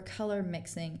or color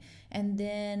mixing, and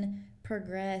then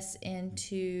progress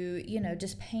into,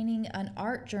 just painting an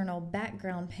art journal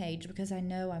background page, because I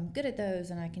know I'm good at those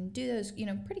and I can do those,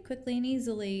 pretty quickly and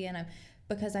easily, and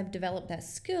because I've developed that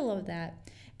skill of that.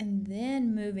 And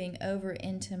then moving over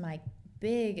into my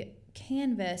big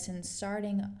canvas and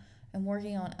starting and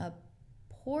working on a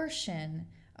portion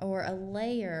or a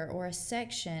layer or a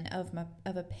section of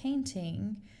a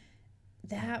painting,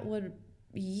 that would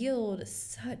yield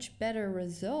such better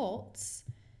results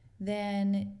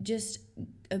than just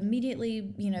immediately,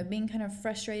 being kind of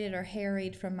frustrated or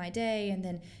harried from my day and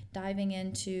then diving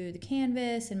into the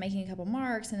canvas and making a couple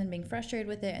marks and then being frustrated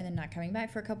with it and then not coming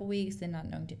back for a couple weeks, then not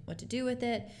knowing what to do with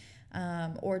it,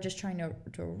 or just trying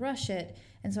to rush it.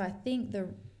 And so I think the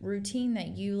routine that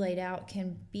you laid out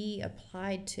can be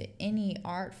applied to any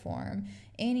art form,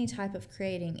 any type of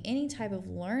creating, any type of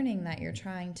learning that you're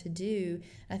trying to do.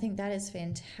 I think that is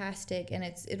fantastic, and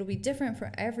it'll be different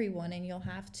for everyone, and you'll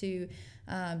have to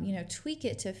tweak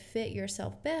it to fit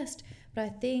yourself best. But I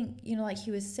think, like he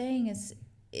was saying,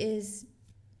 is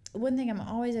one thing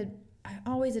I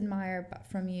always admire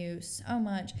from you so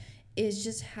much is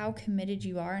just how committed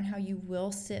you are and how you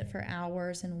will sit for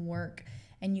hours and work,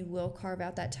 and you will carve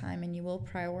out that time and you will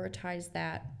prioritize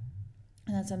that.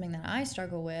 And that's something that I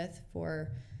struggle with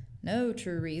for no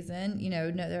true reason.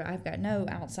 I've got no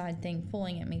outside thing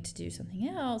pulling at me to do something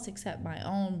else except my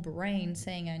own brain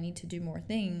saying I need to do more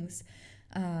things.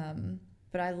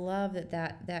 But I love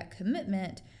that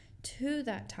commitment to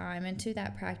that time and to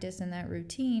that practice and that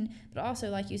routine. But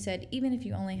also, like you said, even if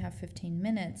you only have 15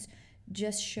 minutes,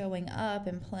 just showing up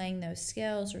and playing those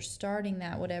scales or starting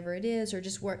that, whatever it is, or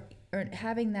just work or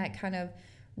having that kind of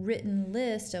written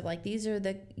list of like, these are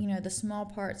the small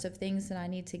parts of things that I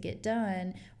need to get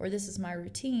done, or this is my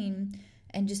routine,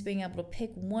 and just being able to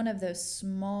pick one of those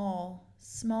small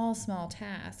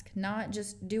tasks, not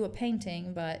just do a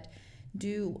painting, but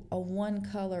do a one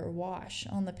color wash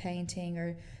on the painting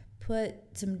or put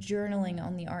some journaling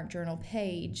on the art journal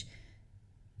page,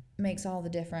 makes all the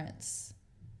difference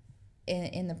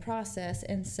in the process.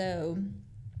 And so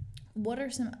what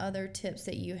are some other tips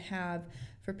that you have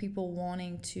for people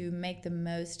wanting to make the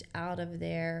most out of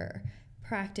their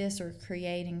practice or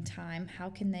creating time? How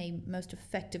can they most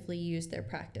effectively use their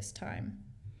practice time?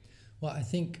 Well, I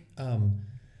think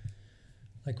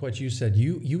like what you said,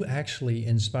 you actually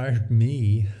inspired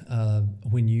me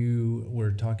when you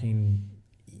were talking.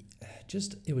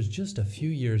 It was just a few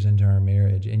years into our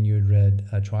marriage, and you had read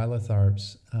Twyla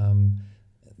Tharp's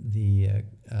The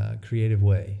Creative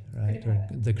Way, right?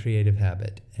 The Creative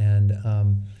Habit.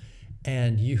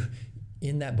 And you,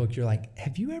 in that book, you're like,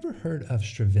 have you ever heard of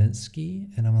Stravinsky?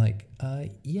 And I'm like,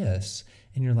 yes.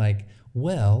 And you're like,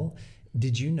 well,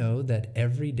 did you know that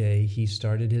every day he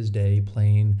started his day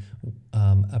playing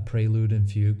a prelude and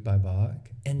fugue by Bach?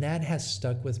 And that has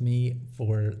stuck with me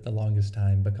for the longest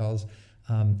time, because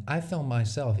I found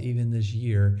myself even this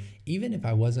year, even if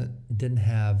I didn't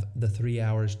have the 3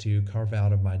 hours to carve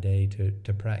out of my day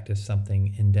to practice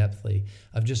something in-depthly,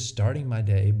 of just starting my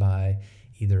day by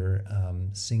either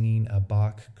singing a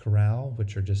Bach chorale,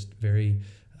 which are just very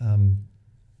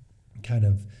kind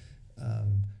of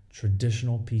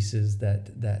traditional pieces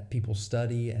that people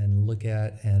study and look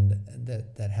at, and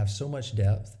that have so much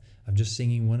depth, of just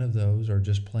singing one of those, or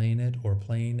just playing it, or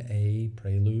playing a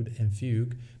prelude and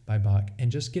fugue by Bach,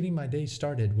 and just getting my day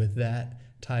started with that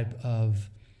type of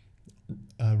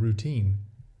routine.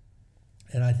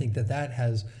 And I think that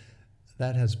has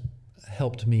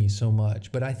helped me so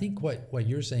much. But I think what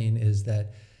you're saying is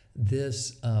that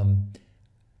this,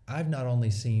 I've not only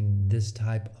seen this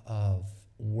type of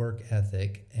work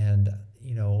ethic, and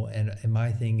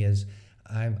my thing is,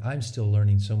 I'm still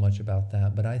learning so much about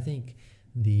that. But I think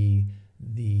the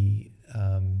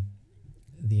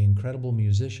incredible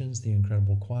musicians, the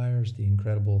incredible choirs, the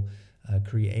incredible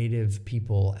creative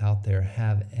people out there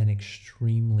have an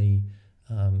extremely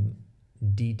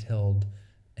detailed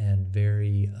and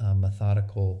very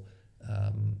methodical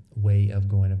way of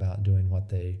going about doing what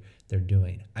they're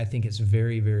doing. I think it's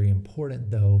very, very important,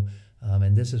 though,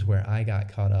 and this is where I got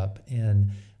caught up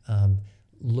in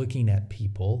looking at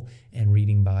people and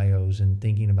reading bios and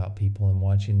thinking about people and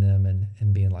watching them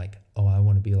and being like, oh, I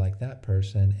want to be like that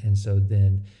person. And so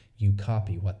then you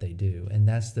copy what they do. And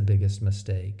that's the biggest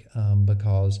mistake,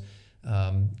 because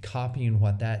copying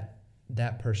what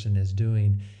that person is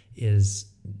doing is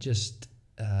just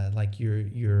like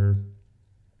you're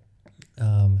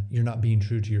not being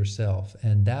true to yourself.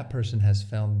 And that person has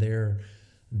found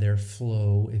their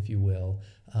flow, if you will,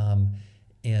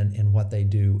 in what they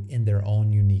do in their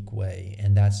own unique way,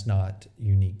 and that's not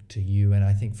unique to you. And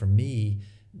I think for me,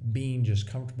 being just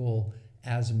comfortable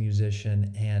as a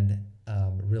musician and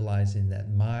realizing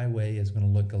that my way is going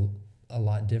to look a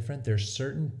lot different. There's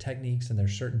certain techniques and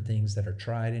there's certain things that are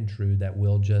tried and true that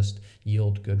will just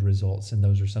yield good results, and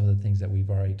those are some of the things that we've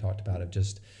already talked about, of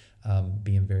just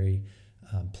being very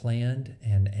planned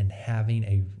and having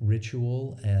a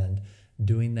ritual and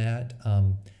doing that.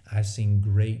 I've seen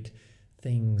great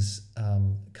things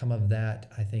come of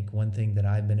that. I think one thing that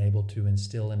I've been able to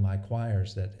instill in my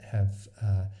choirs that I've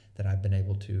been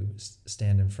able to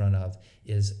stand in front of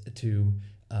is to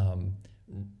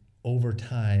over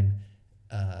time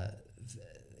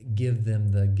give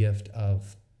them the gift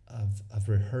of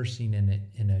rehearsing in it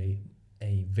in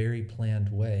a very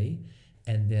planned way,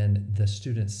 and then the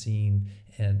students seeing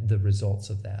and the results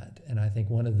of that. And I think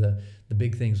one of the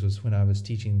big things was when I was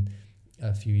teaching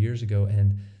a few years ago,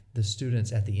 and the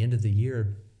students at the end of the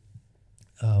year,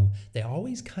 they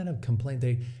always kind of complained.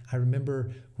 I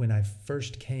remember when I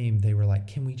first came, they were like,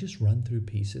 "Can we just run through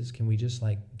pieces? Can we just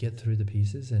like get through the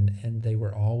pieces?" And they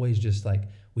were always just like,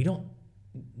 "We don't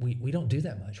do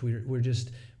that much. We're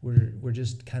just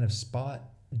kind of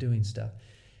spot doing stuff."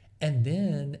 And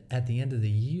then at the end of the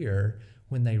year,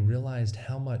 when they realized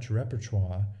how much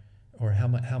repertoire or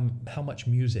how much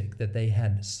music that they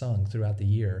had sung throughout the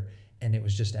year, and it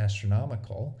was just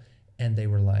astronomical, and they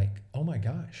were like, "Oh my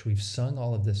gosh, we've sung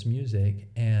all of this music,"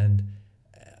 and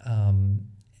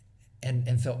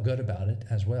felt good about it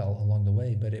as well along the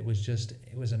way. But it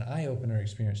was an eye-opener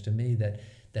experience to me that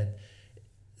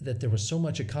there was so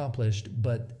much accomplished,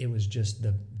 but it was just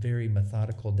the very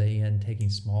methodical day in, taking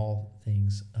small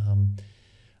things.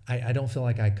 I don't feel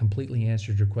like I completely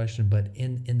answered your question, but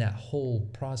in that whole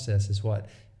process is what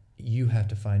you have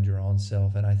to find your own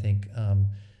self. And I think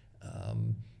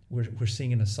we're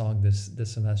singing a song this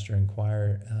semester in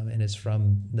choir, and it's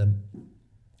from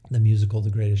the musical The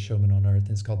Greatest Showman on Earth.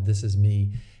 And it's called "This Is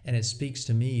Me." And it speaks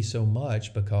to me so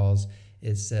much because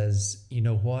it says, you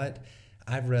know what?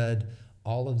 I've read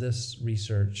all of this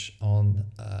research on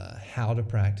how to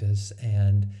practice,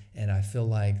 and I feel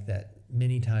like that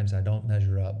many times I don't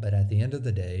measure up, but at the end of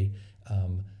the day,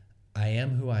 I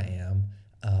am who I am.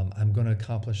 I'm going to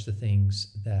accomplish the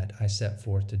things that I set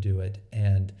forth to do it,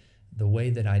 and the way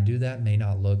that I do that may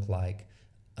not look like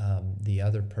the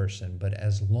other person, but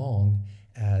as long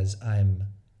as I'm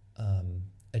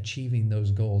achieving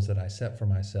those goals that I set for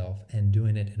myself and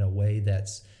doing it in a way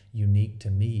that's unique to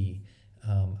me,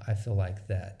 I feel like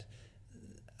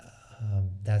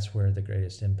that's where the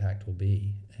greatest impact will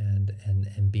be,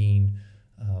 and being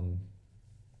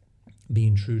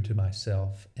true to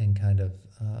myself and kind of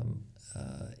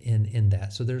in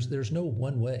that. So there's no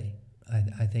one way.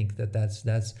 I think that's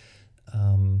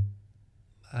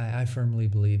I firmly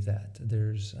believe that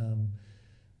there's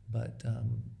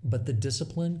but the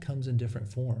discipline comes in different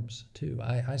forms too.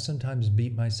 I sometimes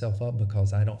beat myself up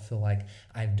because I don't feel like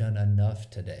I've done enough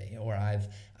today, or I've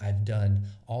done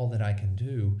all that I can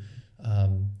do,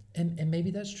 and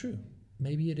maybe that's true.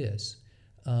 Maybe it is,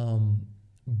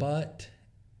 but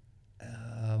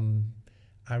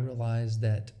I realize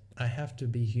that I have to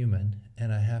be human,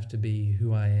 and I have to be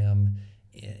who I am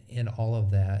in all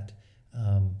of that.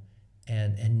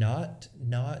 And not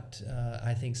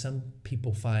I think some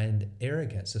people find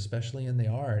arrogance, especially in the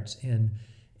arts, in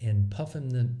puffing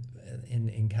them,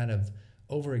 in kind of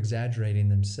over exaggerating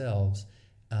themselves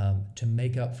to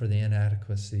make up for the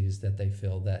inadequacies that they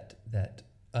feel that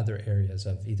other areas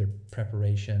of either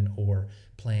preparation or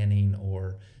planning,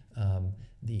 or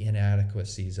the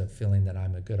inadequacies of feeling that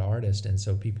I'm a good artist. And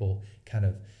so people kind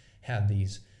of have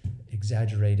these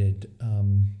exaggerated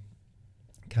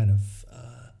kind of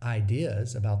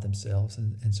ideas about themselves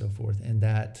and so forth, and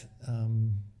that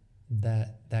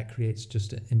creates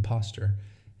just an imposter.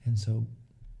 And so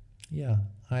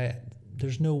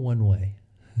there's no one way.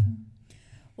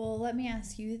 Well, let me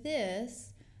ask you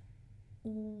this: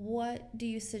 what do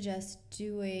you suggest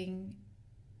doing?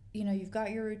 You know, you've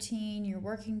got your routine, you're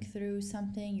working through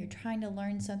something, you're trying to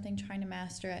learn something, trying to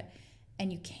master it,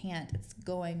 and you can't. It's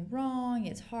going wrong,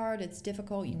 it's hard, it's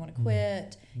difficult, you want to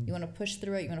quit, you want to push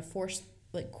through it, you want to force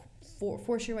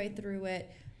your way through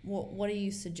it. What do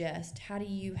you suggest? How do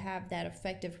you have that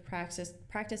effective practice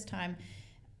time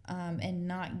and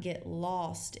not get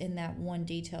lost in that one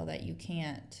detail that you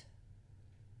can't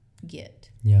get?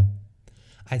 Yeah.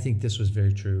 I think this was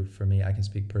very true for me. I can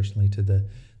speak personally to the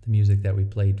music that we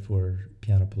played for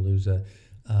Pianopalooza.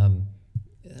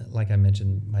 Like I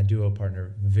mentioned, my duo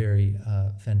partner, very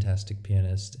fantastic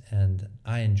pianist, and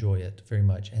I enjoy it very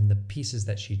much. And the pieces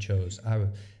that she chose,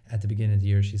 at the beginning of the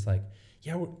year, she's like,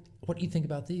 "Yeah, what do you think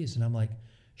about these? And I'm like,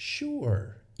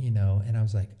 sure, you know. And I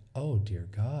was like, oh dear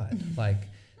God, like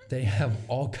they have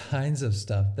all kinds of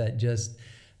stuff that just,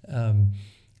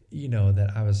 you know,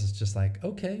 that I was just like,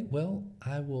 okay, well,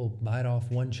 I will bite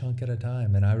off one chunk at a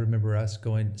time. And I remember us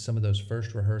going, some of those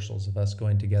first rehearsals of us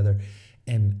going together,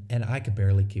 and I could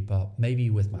barely keep up. Maybe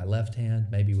with my left hand,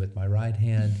 maybe with my right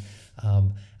hand.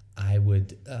 I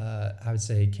would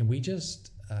say, can we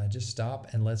just stop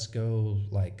and let's go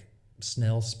like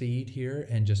snail speed here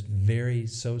and just very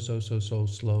so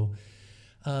slow.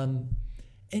 And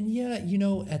yeah, you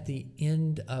know, at the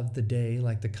end of the day,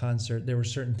 like the concert, there were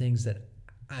certain things that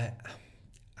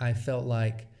I felt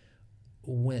like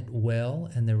went well,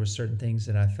 and there were certain things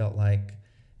that I felt like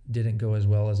didn't go as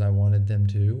well as I wanted them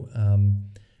to.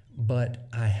 But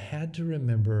I had to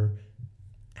remember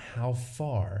how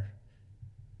far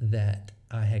that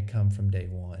I had come from day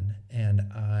one, and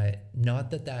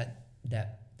not that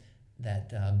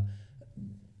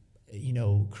you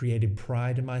know, created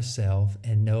pride in myself,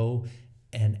 and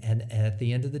at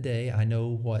the end of the day, I know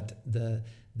what the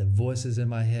voices in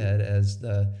my head, as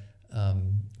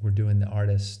we're doing the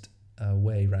artist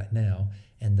way right now,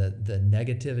 and the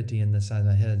negativity in the side of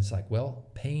my head is like, well,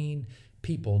 paying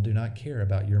people do not care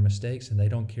about your mistakes, and they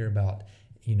don't care about,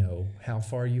 you know, how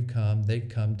far you've come. They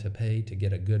come to pay to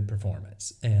get a good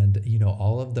performance, and, you know,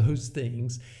 all of those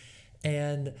things.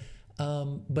 And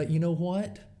but you know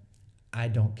what? I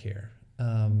don't care.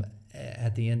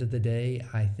 At the end of the day,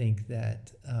 I think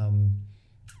that,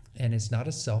 and it's not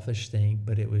a selfish thing,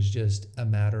 but it was just a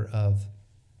matter of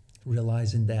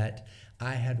realizing that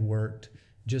I had worked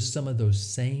just some of those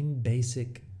same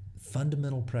basic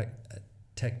fundamental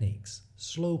techniques,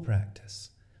 slow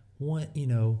practice. One, you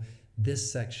know,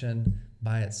 this section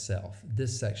by itself,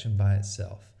 this section by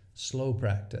itself, slow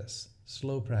practice,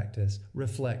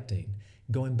 reflecting,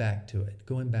 going back to it.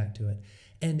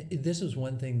 And this is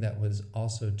one thing that was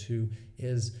also too,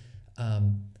 is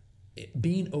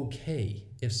being okay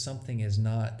if something is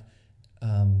not,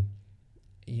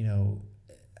 you know,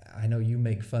 I know you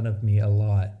make fun of me a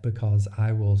lot because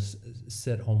I will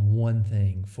sit on one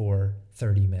thing for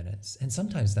 30 minutes. And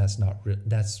sometimes that's not,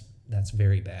 that's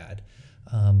very bad.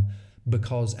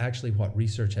 Because actually what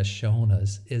research has shown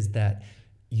us is that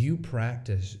you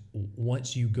practice,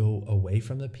 once you go away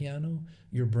from the piano,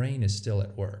 your brain is still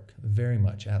at work, very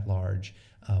much at large,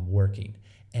 working.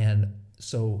 And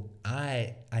so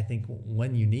I think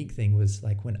one unique thing was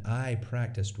like when I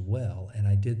practiced well and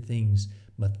I did things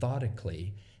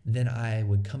methodically, then I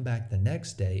would come back the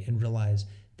next day and realize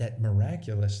that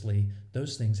miraculously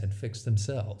those things had fixed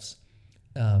themselves,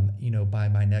 you know, by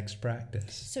my next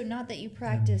practice. So not that you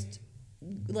practiced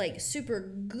like super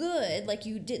good, like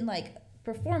you didn't like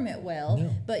perform it well,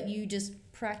 No. but you just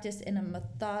practiced in a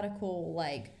methodical,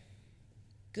 like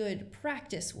good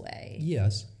practice way.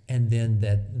 Yes, and then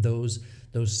that those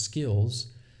skills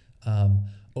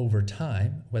over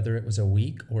time, whether it was a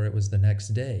week or it was the next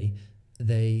day,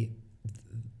 they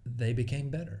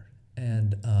became better.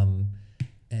 And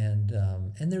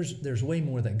there's way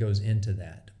more that goes into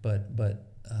that, but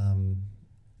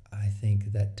I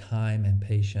think that time and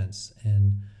patience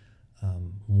and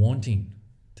wanting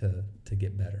to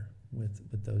get better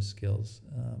with those skills,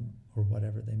 or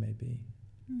whatever they may be.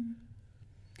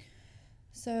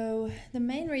 So the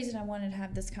main reason I wanted to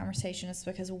have this conversation is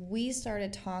because we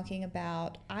started talking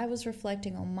about, I was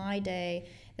reflecting on my day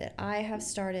that I have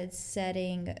started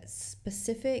setting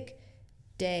specific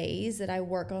days that I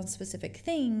work on specific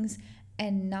things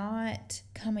and not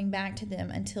coming back to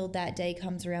them until that day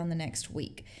comes around the next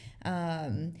week.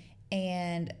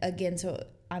 And again, so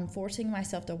I'm forcing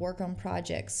myself to work on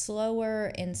projects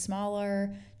slower in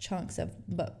smaller chunks of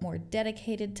but more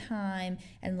dedicated time,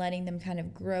 and letting them kind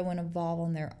of grow and evolve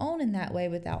on their own in that way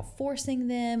without forcing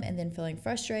them and then feeling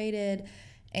frustrated.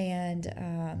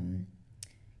 And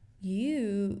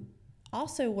you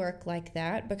also work like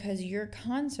that because your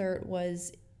concert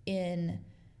was in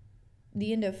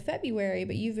the end of February,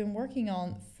 but you've been working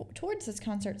on towards this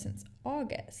concert since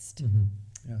August. Mm-hmm.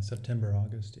 Yeah, September,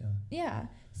 August, yeah. Yeah.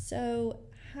 So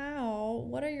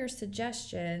what are your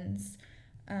suggestions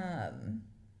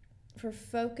for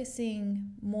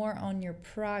focusing more on your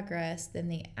progress than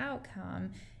the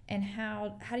outcome, and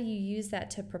how do you use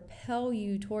that to propel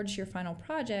you towards your final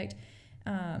project,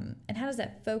 and how does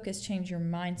that focus change your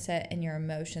mindset and your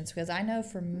emotions? Because I know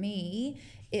for me,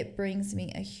 it brings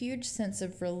me a huge sense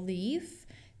of relief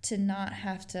to not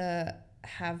have to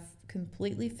have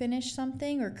completely finished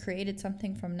something or created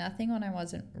something from nothing when I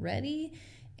wasn't ready.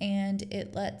 And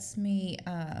it lets me,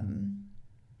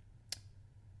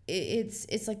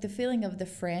 it's like the feeling of the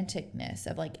franticness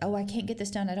of like, oh, I can't get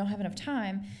this done. I don't have enough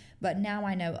time. But now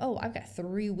I know, oh, I've got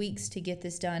 3 weeks to get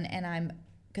this done. And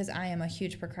because I am a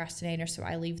huge procrastinator, so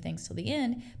I leave things till the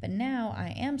end. But now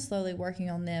I am slowly working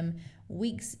on them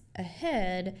weeks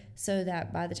ahead so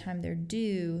that by the time they're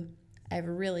due, I've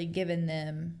really given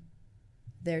them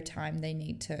their time they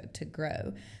need to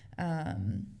grow.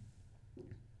 And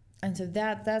so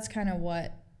that's kind of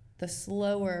what the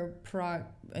slower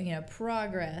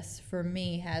progress for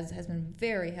me has been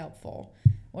very helpful.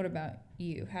 What about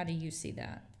you? How do you see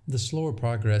that? The slower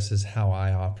progress is how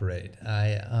I operate.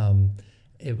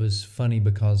 It was funny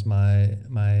because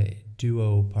my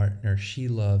duo partner, she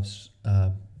loves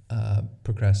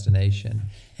procrastination,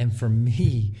 and for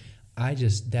me,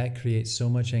 that creates so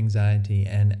much anxiety.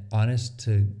 And honest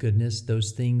to goodness,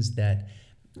 those things that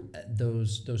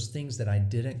I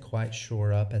didn't quite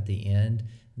shore up at the end,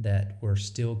 that were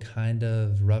still kind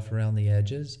of rough around the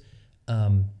edges,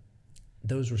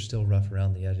 those were still rough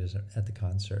around the edges at the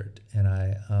concert. And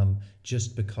I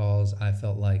just because I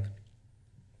felt like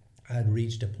I'd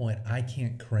reached a point, I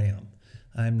can't cram.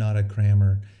 I'm not a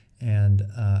crammer, and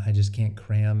I just can't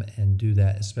cram and do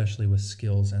that, especially with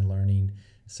skills and learning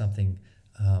something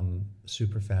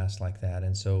super fast like that.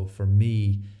 And so for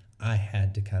me, I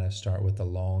had to kind of start with a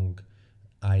long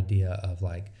idea of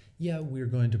like, yeah, we're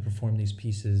going to perform these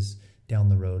pieces down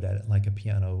the road at like a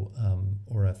piano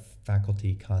or a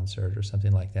faculty concert or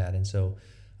something like that. And so,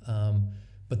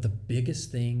 but the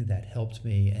biggest thing that helped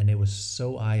me, and it was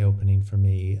so eye-opening for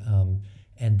me,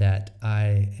 and that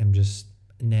I am just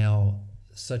now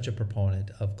such a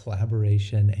proponent of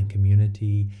collaboration and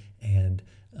community and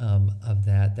of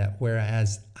that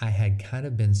whereas I had kind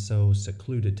of been so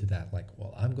secluded to that, like,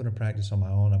 well, I'm going to practice on my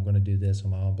own, I'm going to do this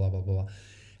on my own, blah, blah, blah.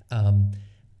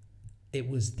 It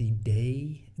was the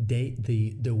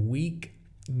week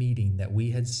meeting that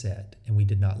we had set, and we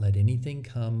did not let anything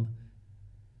come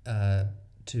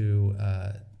to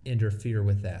interfere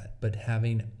with that, but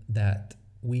having that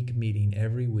week meeting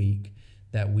every week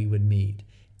that we would meet.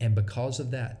 And because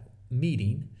of that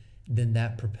meeting, then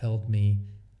that propelled me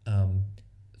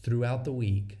throughout the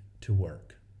week to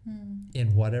work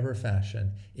in whatever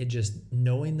fashion. It just,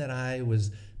 knowing that I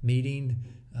was meeting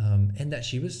and that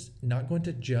she was not going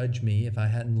to judge me if I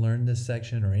hadn't learned this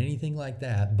section or anything like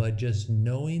that, but just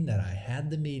knowing that I had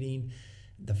the meeting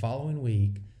the following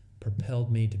week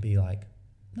propelled me to be like,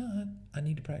 no, I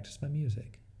need to practice my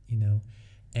music,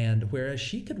 And whereas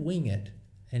she could wing it,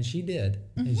 and she did,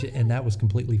 and that was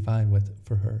completely fine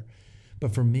for her.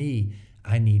 But for me,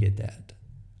 I needed that.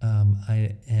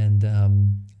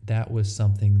 That was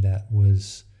something that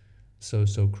was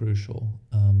so crucial.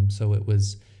 So it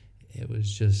was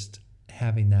just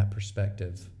having that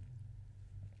perspective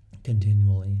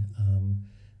continually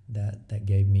that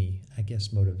gave me, I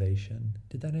guess, motivation.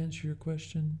 Did that answer your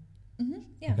question? Mm-hmm.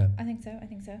 Yeah, okay. I think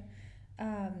so.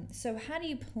 So how do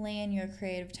you plan your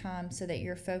creative time so that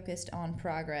you're focused on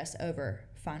progress over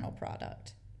final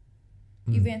product?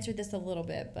 You've answered this a little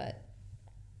bit, but...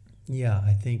 Yeah,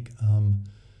 I think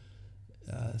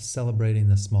celebrating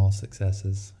the small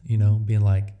successes, being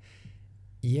like,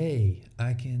 yay,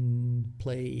 I can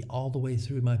play all the way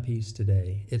through my piece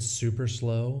today. It's super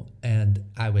slow, and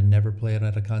I would never play it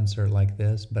at a concert like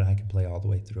this, but I can play all the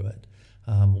way through it.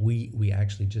 We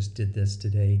actually just did this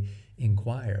today in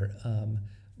choir.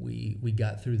 We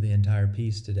got through the entire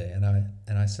piece today, and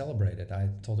I celebrated. I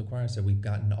told the choir, I said, we've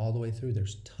gotten all the way through.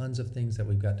 There's tons of things that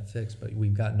we've got to fix, but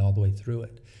we've gotten all the way through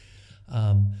it.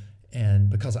 And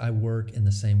because I work in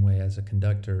the same way as a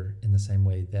conductor, in the same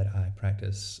way that I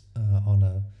practice on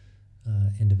a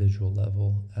individual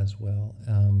level as well.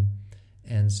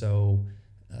 And so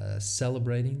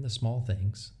celebrating the small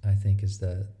things, I think, is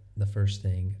the first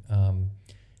thing.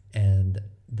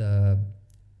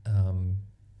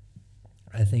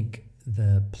 I think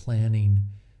the planning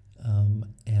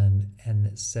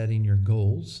and setting your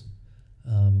goals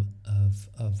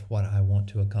of what I want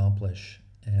to accomplish,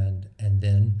 and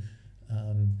then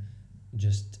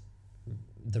just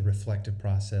the reflective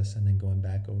process, and then going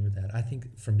back over that. I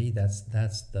think for me that's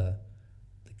the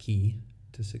key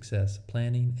to success: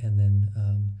 planning, and then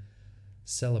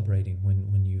celebrating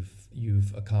when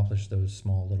you've accomplished those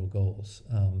small little goals.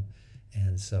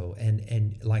 And so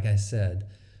and like I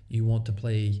said, you want to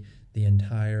play the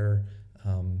entire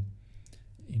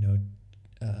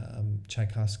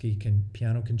Tchaikovsky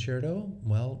piano concerto.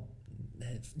 Well,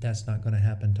 that's not going to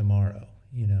happen tomorrow,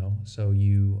 so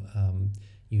you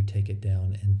take it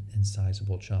down in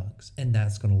sizable chunks, and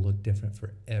that's going to look different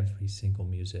for every single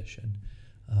musician.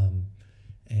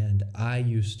 And I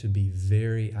used to get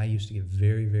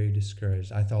very, very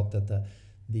discouraged. I thought that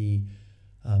the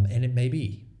And it may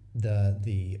be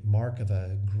the mark of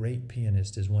a great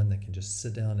pianist is one that can just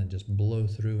sit down and just blow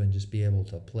through and just be able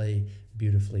to play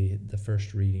beautifully the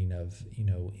first reading of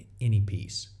any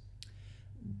piece.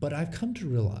 But I've come to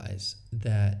realize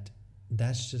that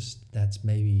that's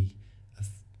maybe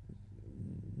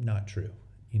not true.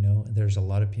 There's a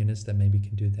lot of pianists that maybe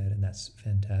can do that, and that's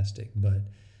fantastic.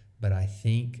 But I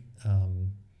think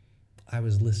I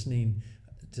was listening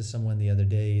to someone the other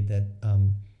day that a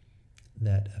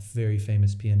very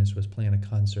famous pianist was playing a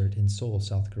concert in Seoul,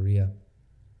 South Korea,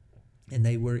 and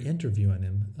they were interviewing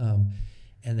him,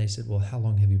 and they said, "Well, how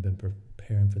long have you been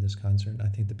preparing for this concert?" And I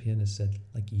think the pianist said,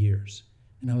 like, years.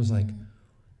 And I was like,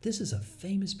 this is a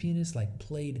famous pianist, like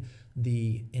played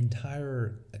the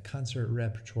entire concert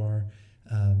repertoire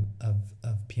of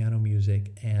piano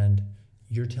music, and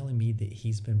you're telling me that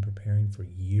he's been preparing for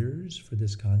years for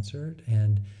this concert?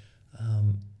 And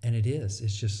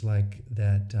it's just like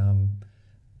that,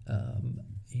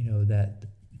 that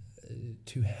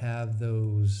to have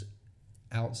those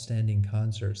outstanding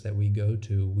concerts that we go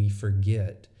to, we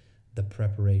forget the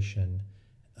preparation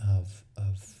of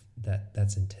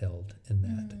that's entailed in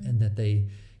that, and that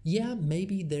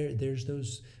maybe there's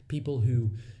those people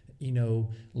who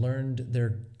learned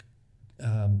their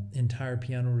entire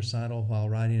piano recital while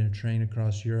riding a train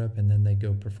across Europe, and then they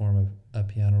go perform a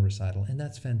piano recital, and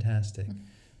that's fantastic.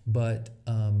 But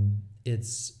I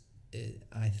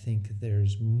think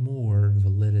there's more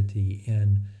validity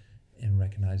in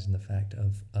recognizing the fact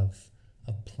of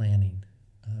planning,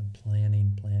 and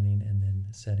then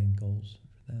setting goals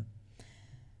for that.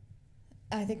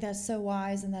 I think that's so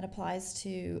wise, and that applies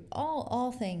to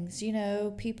all things.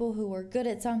 People who are good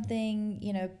at something,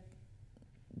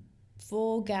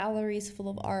 full galleries full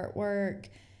of artwork,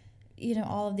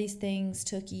 all of these things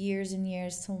took years and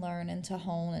years to learn and to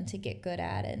hone and to get good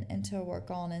at and to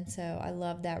work on. And so I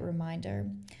love that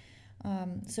reminder.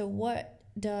 So what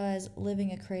does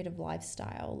living a creative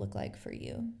lifestyle look like for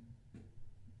you?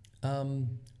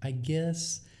 I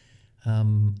guess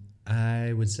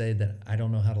I would say that I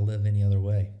don't know how to live any other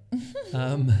way.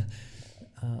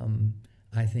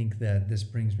 I think that this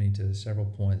brings me to several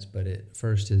points, but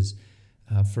first is,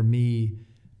 for me,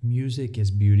 music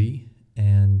is beauty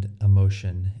and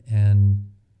emotion, and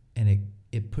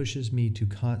it pushes me to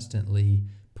constantly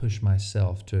push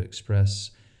myself to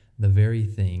express the very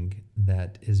thing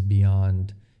that is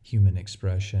beyond human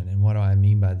expression. And what do I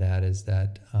mean by that is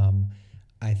that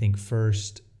I think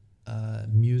first,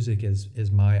 music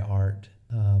is my art.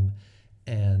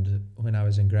 And when I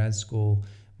was in grad school,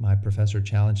 my professor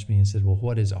challenged me and said, well,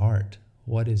 what is art?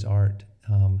 What is art?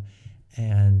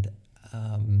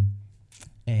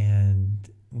 And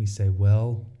we say,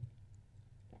 well,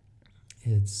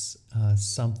 it's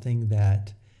something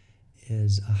that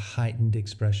is a heightened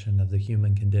expression of the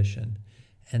human condition.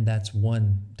 And that's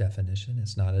one definition.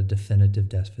 It's not a definitive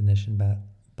definition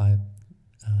by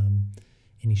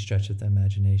any stretch of the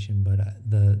imagination, but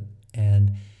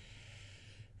and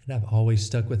I've always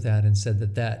stuck with that and said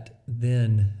that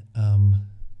then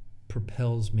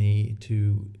propels me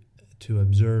to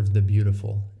observe the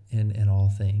beautiful in all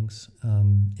things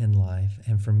in life.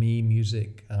 And for me,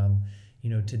 music,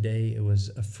 today it was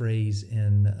a phrase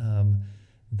in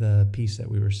the piece that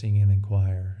we were singing in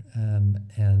choir,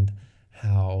 and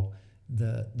how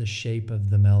the shape of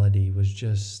the melody was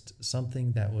just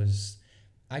something that was,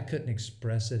 I couldn't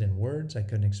express it in words, I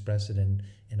couldn't express it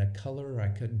in a color, I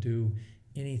couldn't do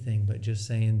anything but just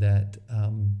saying that,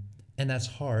 and that's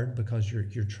hard because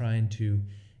you're trying to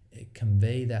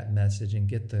convey that message and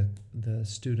get the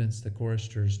students, the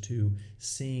choristers, to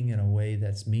sing in a way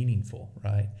that's meaningful,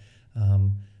 right?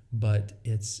 But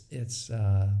it's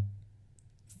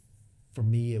for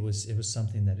me, it was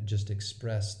something that it just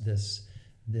expressed this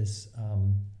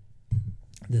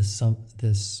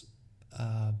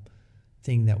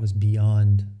thing that was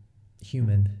beyond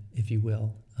human, if you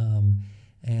will,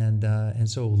 and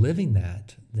so living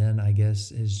that, then I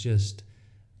guess, is just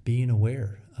being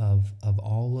aware of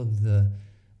all of the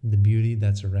beauty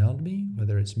that's around me,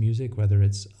 whether it's music, whether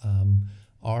it's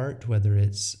art, whether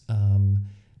it's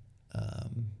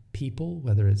people,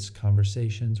 whether it's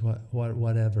conversations,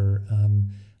 whatever.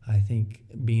 I think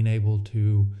being able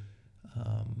to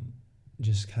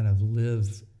just kind of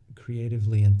live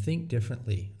creatively and think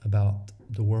differently about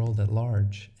the world at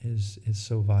large is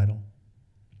so vital.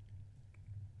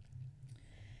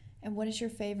 And what is your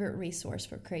favorite resource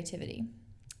for creativity?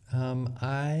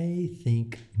 I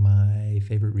think my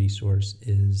favorite resource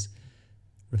is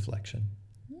reflection.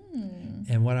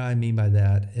 And what I mean by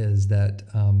that is that,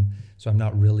 so I'm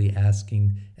not really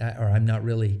asking, or I'm not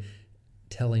really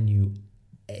telling you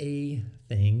a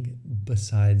thing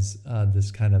besides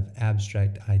this kind of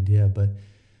abstract idea, but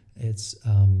it's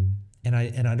and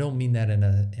I don't mean that in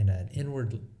an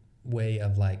inward way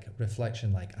of like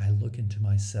reflection, like I look into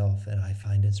myself and I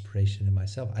find inspiration in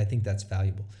myself. I think that's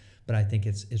valuable, but I think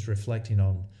it's reflecting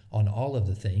on all of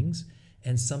the things,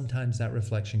 and sometimes that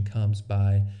reflection comes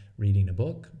by reading a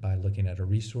book, by looking at a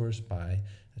resource, by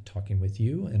talking with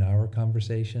you in our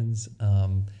conversations.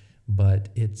 But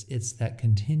it's that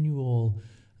continual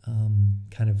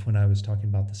kind of, when I was talking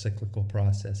about the cyclical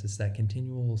process, it's that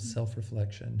continual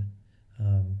self-reflection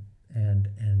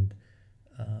and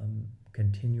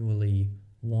continually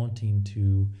wanting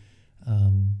to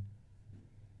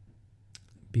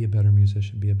be a better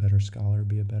musician, be a better scholar,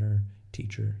 be a better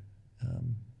teacher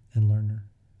and learner.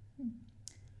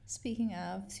 Speaking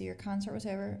of, so your concert was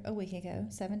over a week ago,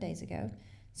 7 days ago.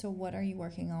 So what are you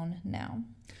working on now?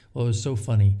 Well, it was so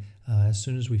funny. As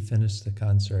soon as we finished the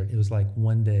concert, it was like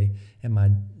one day, and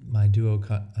my duo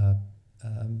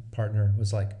partner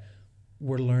was like,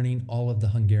 we're learning all of the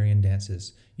Hungarian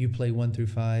dances. You play 1 through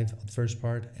 5, the first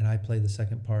part, and I play the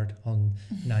second part on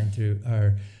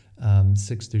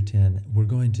 6 through 10. We're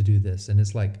going to do this. And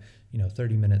it's like,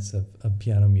 30 minutes of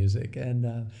piano music.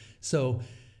 And so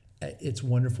it's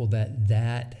wonderful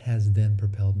that has then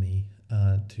propelled me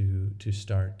to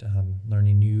start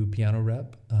learning new piano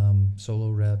rep,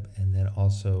 solo rep, and then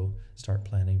also start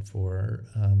planning for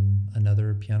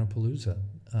another Piano Palooza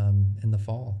in the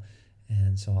fall.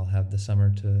 And so I'll have the summer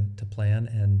to plan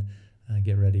and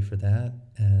get ready for that.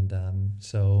 And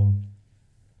so,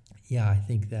 yeah, I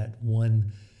think that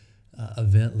one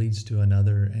event leads to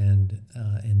another, and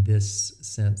in this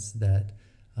sense that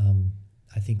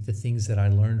I think the things that I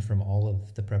learned from all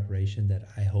of the preparation, that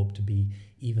I hope to be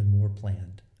even more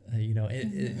planned.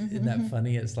 Isn't that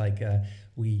funny? It's like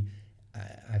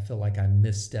I feel like I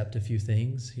misstepped a few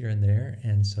things here and there,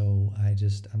 and so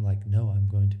I'm like, no, I'm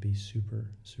going to be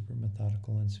super, super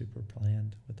methodical and super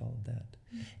planned with all of that.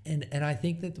 And I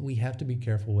think that we have to be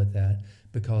careful with that,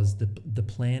 because the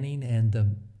planning and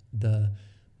the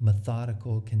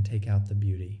methodical can take out the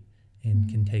beauty and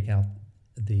can take out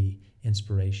the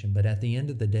inspiration. But at the end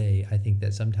of the day, I think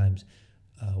that sometimes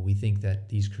we think that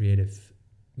these creative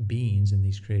beings and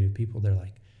these creative people, we're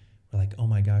like, oh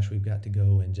my gosh, we've got to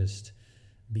go and just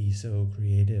be so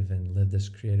creative and live this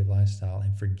creative lifestyle,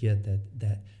 and forget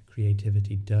that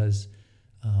creativity does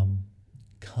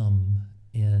come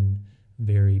in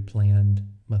very planned,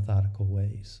 methodical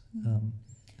ways, and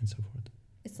so forth.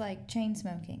 It's like chain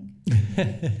smoking.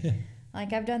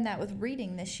 Like I've done that with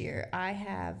reading this year. I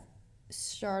have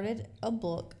started a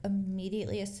book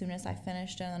immediately as soon as I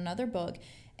finished another book,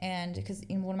 and because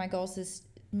one of my goals is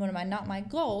one of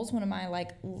my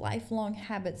like lifelong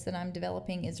habits that I'm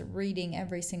developing is reading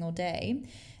every single day.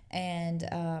 And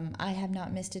I have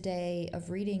not missed a day of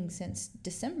reading since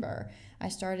December. I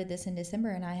started this in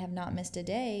December, and I have not missed a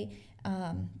day.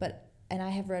 And I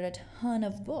have read a ton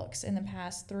of books in the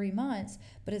past 3 months,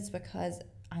 but it's because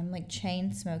I'm like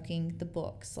chain smoking the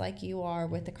books, like you are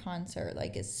with the concert.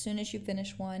 Like as soon as you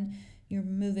finish one, you're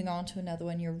moving on to another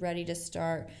one. You're ready to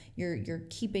start. You're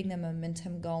keeping the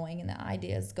momentum going and the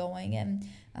ideas going. And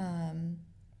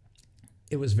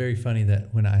it was very funny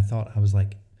that when I thought, I was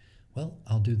like, well,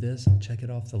 I'll do this. I'll check it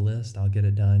off the list. I'll get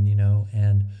it done,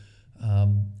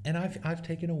 and I've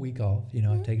taken a week off.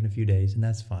 I've taken a few days, and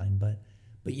that's fine. But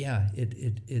yeah,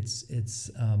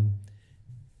 it's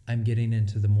I'm getting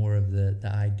into the more of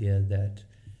the idea that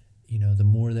the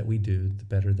more that we do, the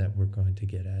better that we're going to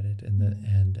get at it,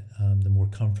 and the more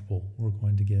comfortable we're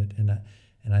going to get.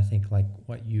 And I think like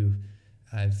what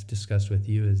I've discussed with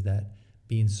you is that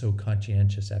being so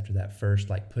conscientious after that first,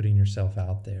 like putting yourself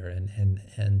out there,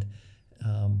 and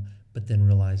but then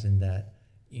realizing that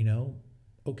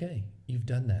okay, you've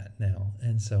done that now,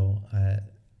 and so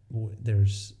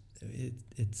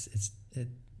it's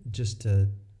just to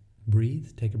breathe,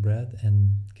 take a breath,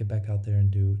 and get back out there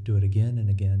and do it again and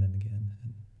again and again.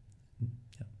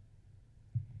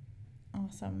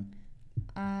 Awesome.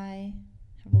 I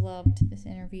have loved this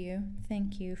interview.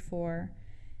 Thank you for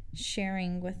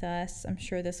sharing with us. I'm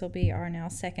sure this will be our now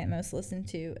second most listened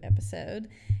to episode.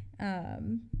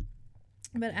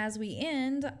 But as we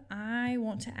end, I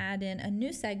want to add in a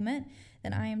new segment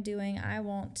that I am doing. I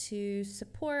want to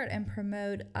support and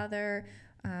promote other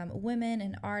women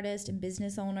and artists and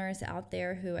business owners out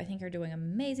there who I think are doing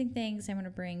amazing things. I want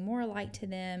to bring more light to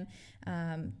them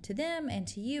and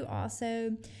to you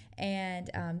also.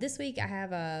 And this week I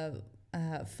have a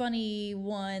funny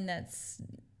one that's,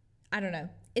 I don't know,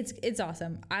 it's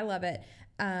awesome. I love it.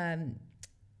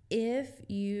 If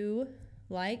you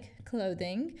like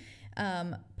clothing,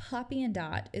 Poppy and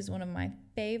Dot is one of my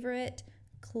favorite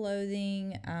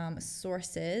clothing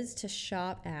sources to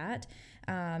shop at.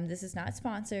 This is not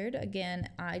sponsored. Again,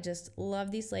 I just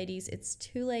love these ladies. It's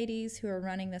two ladies who are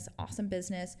running this awesome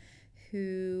business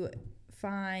who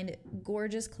find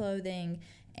gorgeous clothing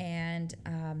and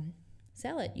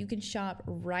sell it. You can shop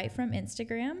right from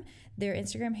Instagram. Their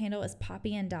Instagram handle is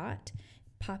Poppy and Dot.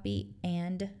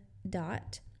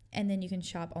 And then you can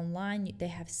shop online. They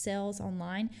have sales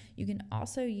online. You can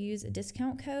also use a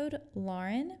discount code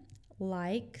Lauren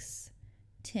Likes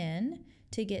 10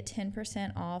 to get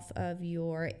 10% off of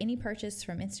your any purchase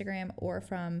from Instagram or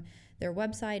from their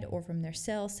website or from their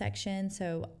sales section.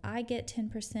 So I get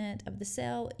 10% of the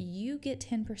sale, you get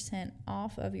 10%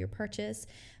 off of your purchase,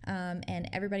 and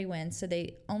everybody wins. So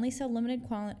they only sell limited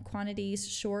quantities,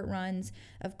 short runs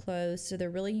of clothes. So they're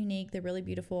really unique, they're really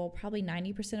beautiful. Probably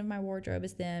 90% of my wardrobe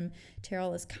is them.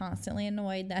 Terrell is constantly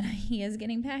annoyed that he is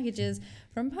getting packages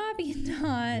from Poppy and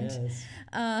Dot.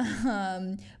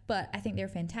 Yes. But I think they're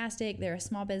fantastic. They're a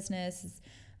small business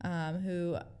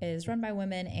who is run by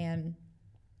women, and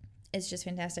it's just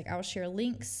fantastic. I will share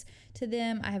links to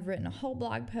them. I have written a whole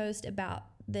blog post about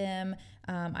them.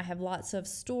 I have lots of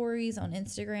stories on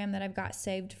Instagram that I've got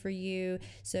saved for you,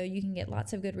 so you can get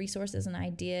lots of good resources and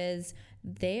ideas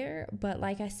there. But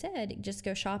like I said, just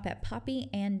go shop at Poppy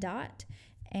and Dot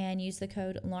and use the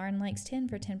code Lauren Likes 10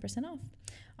 for 10% off.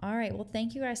 All right. Well,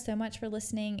 thank you guys so much for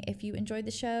listening. If you enjoyed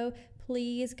the show,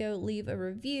 please go leave a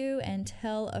review and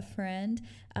tell a friend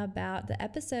about the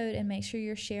episode, and make sure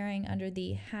you're sharing under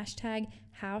the hashtag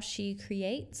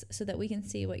HowSheCreates so that we can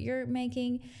see what you're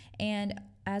making. And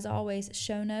as always,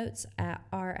 show notes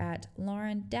are at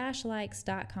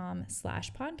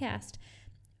lauren-likes.com/podcast.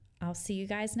 I'll see you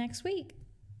guys next week.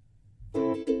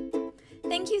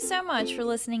 Thank you so much for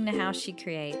listening to How She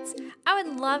Creates. I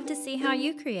would love to see how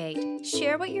you create.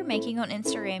 Share what you're making on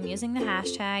Instagram using the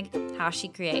hashtag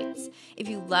HowSheCreates. If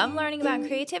you love learning about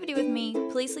creativity with me,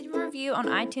 please leave a review on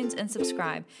iTunes and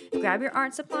subscribe. Grab your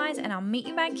art supplies, and I'll meet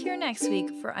you back here next week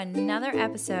for another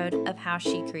episode of How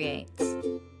She Creates.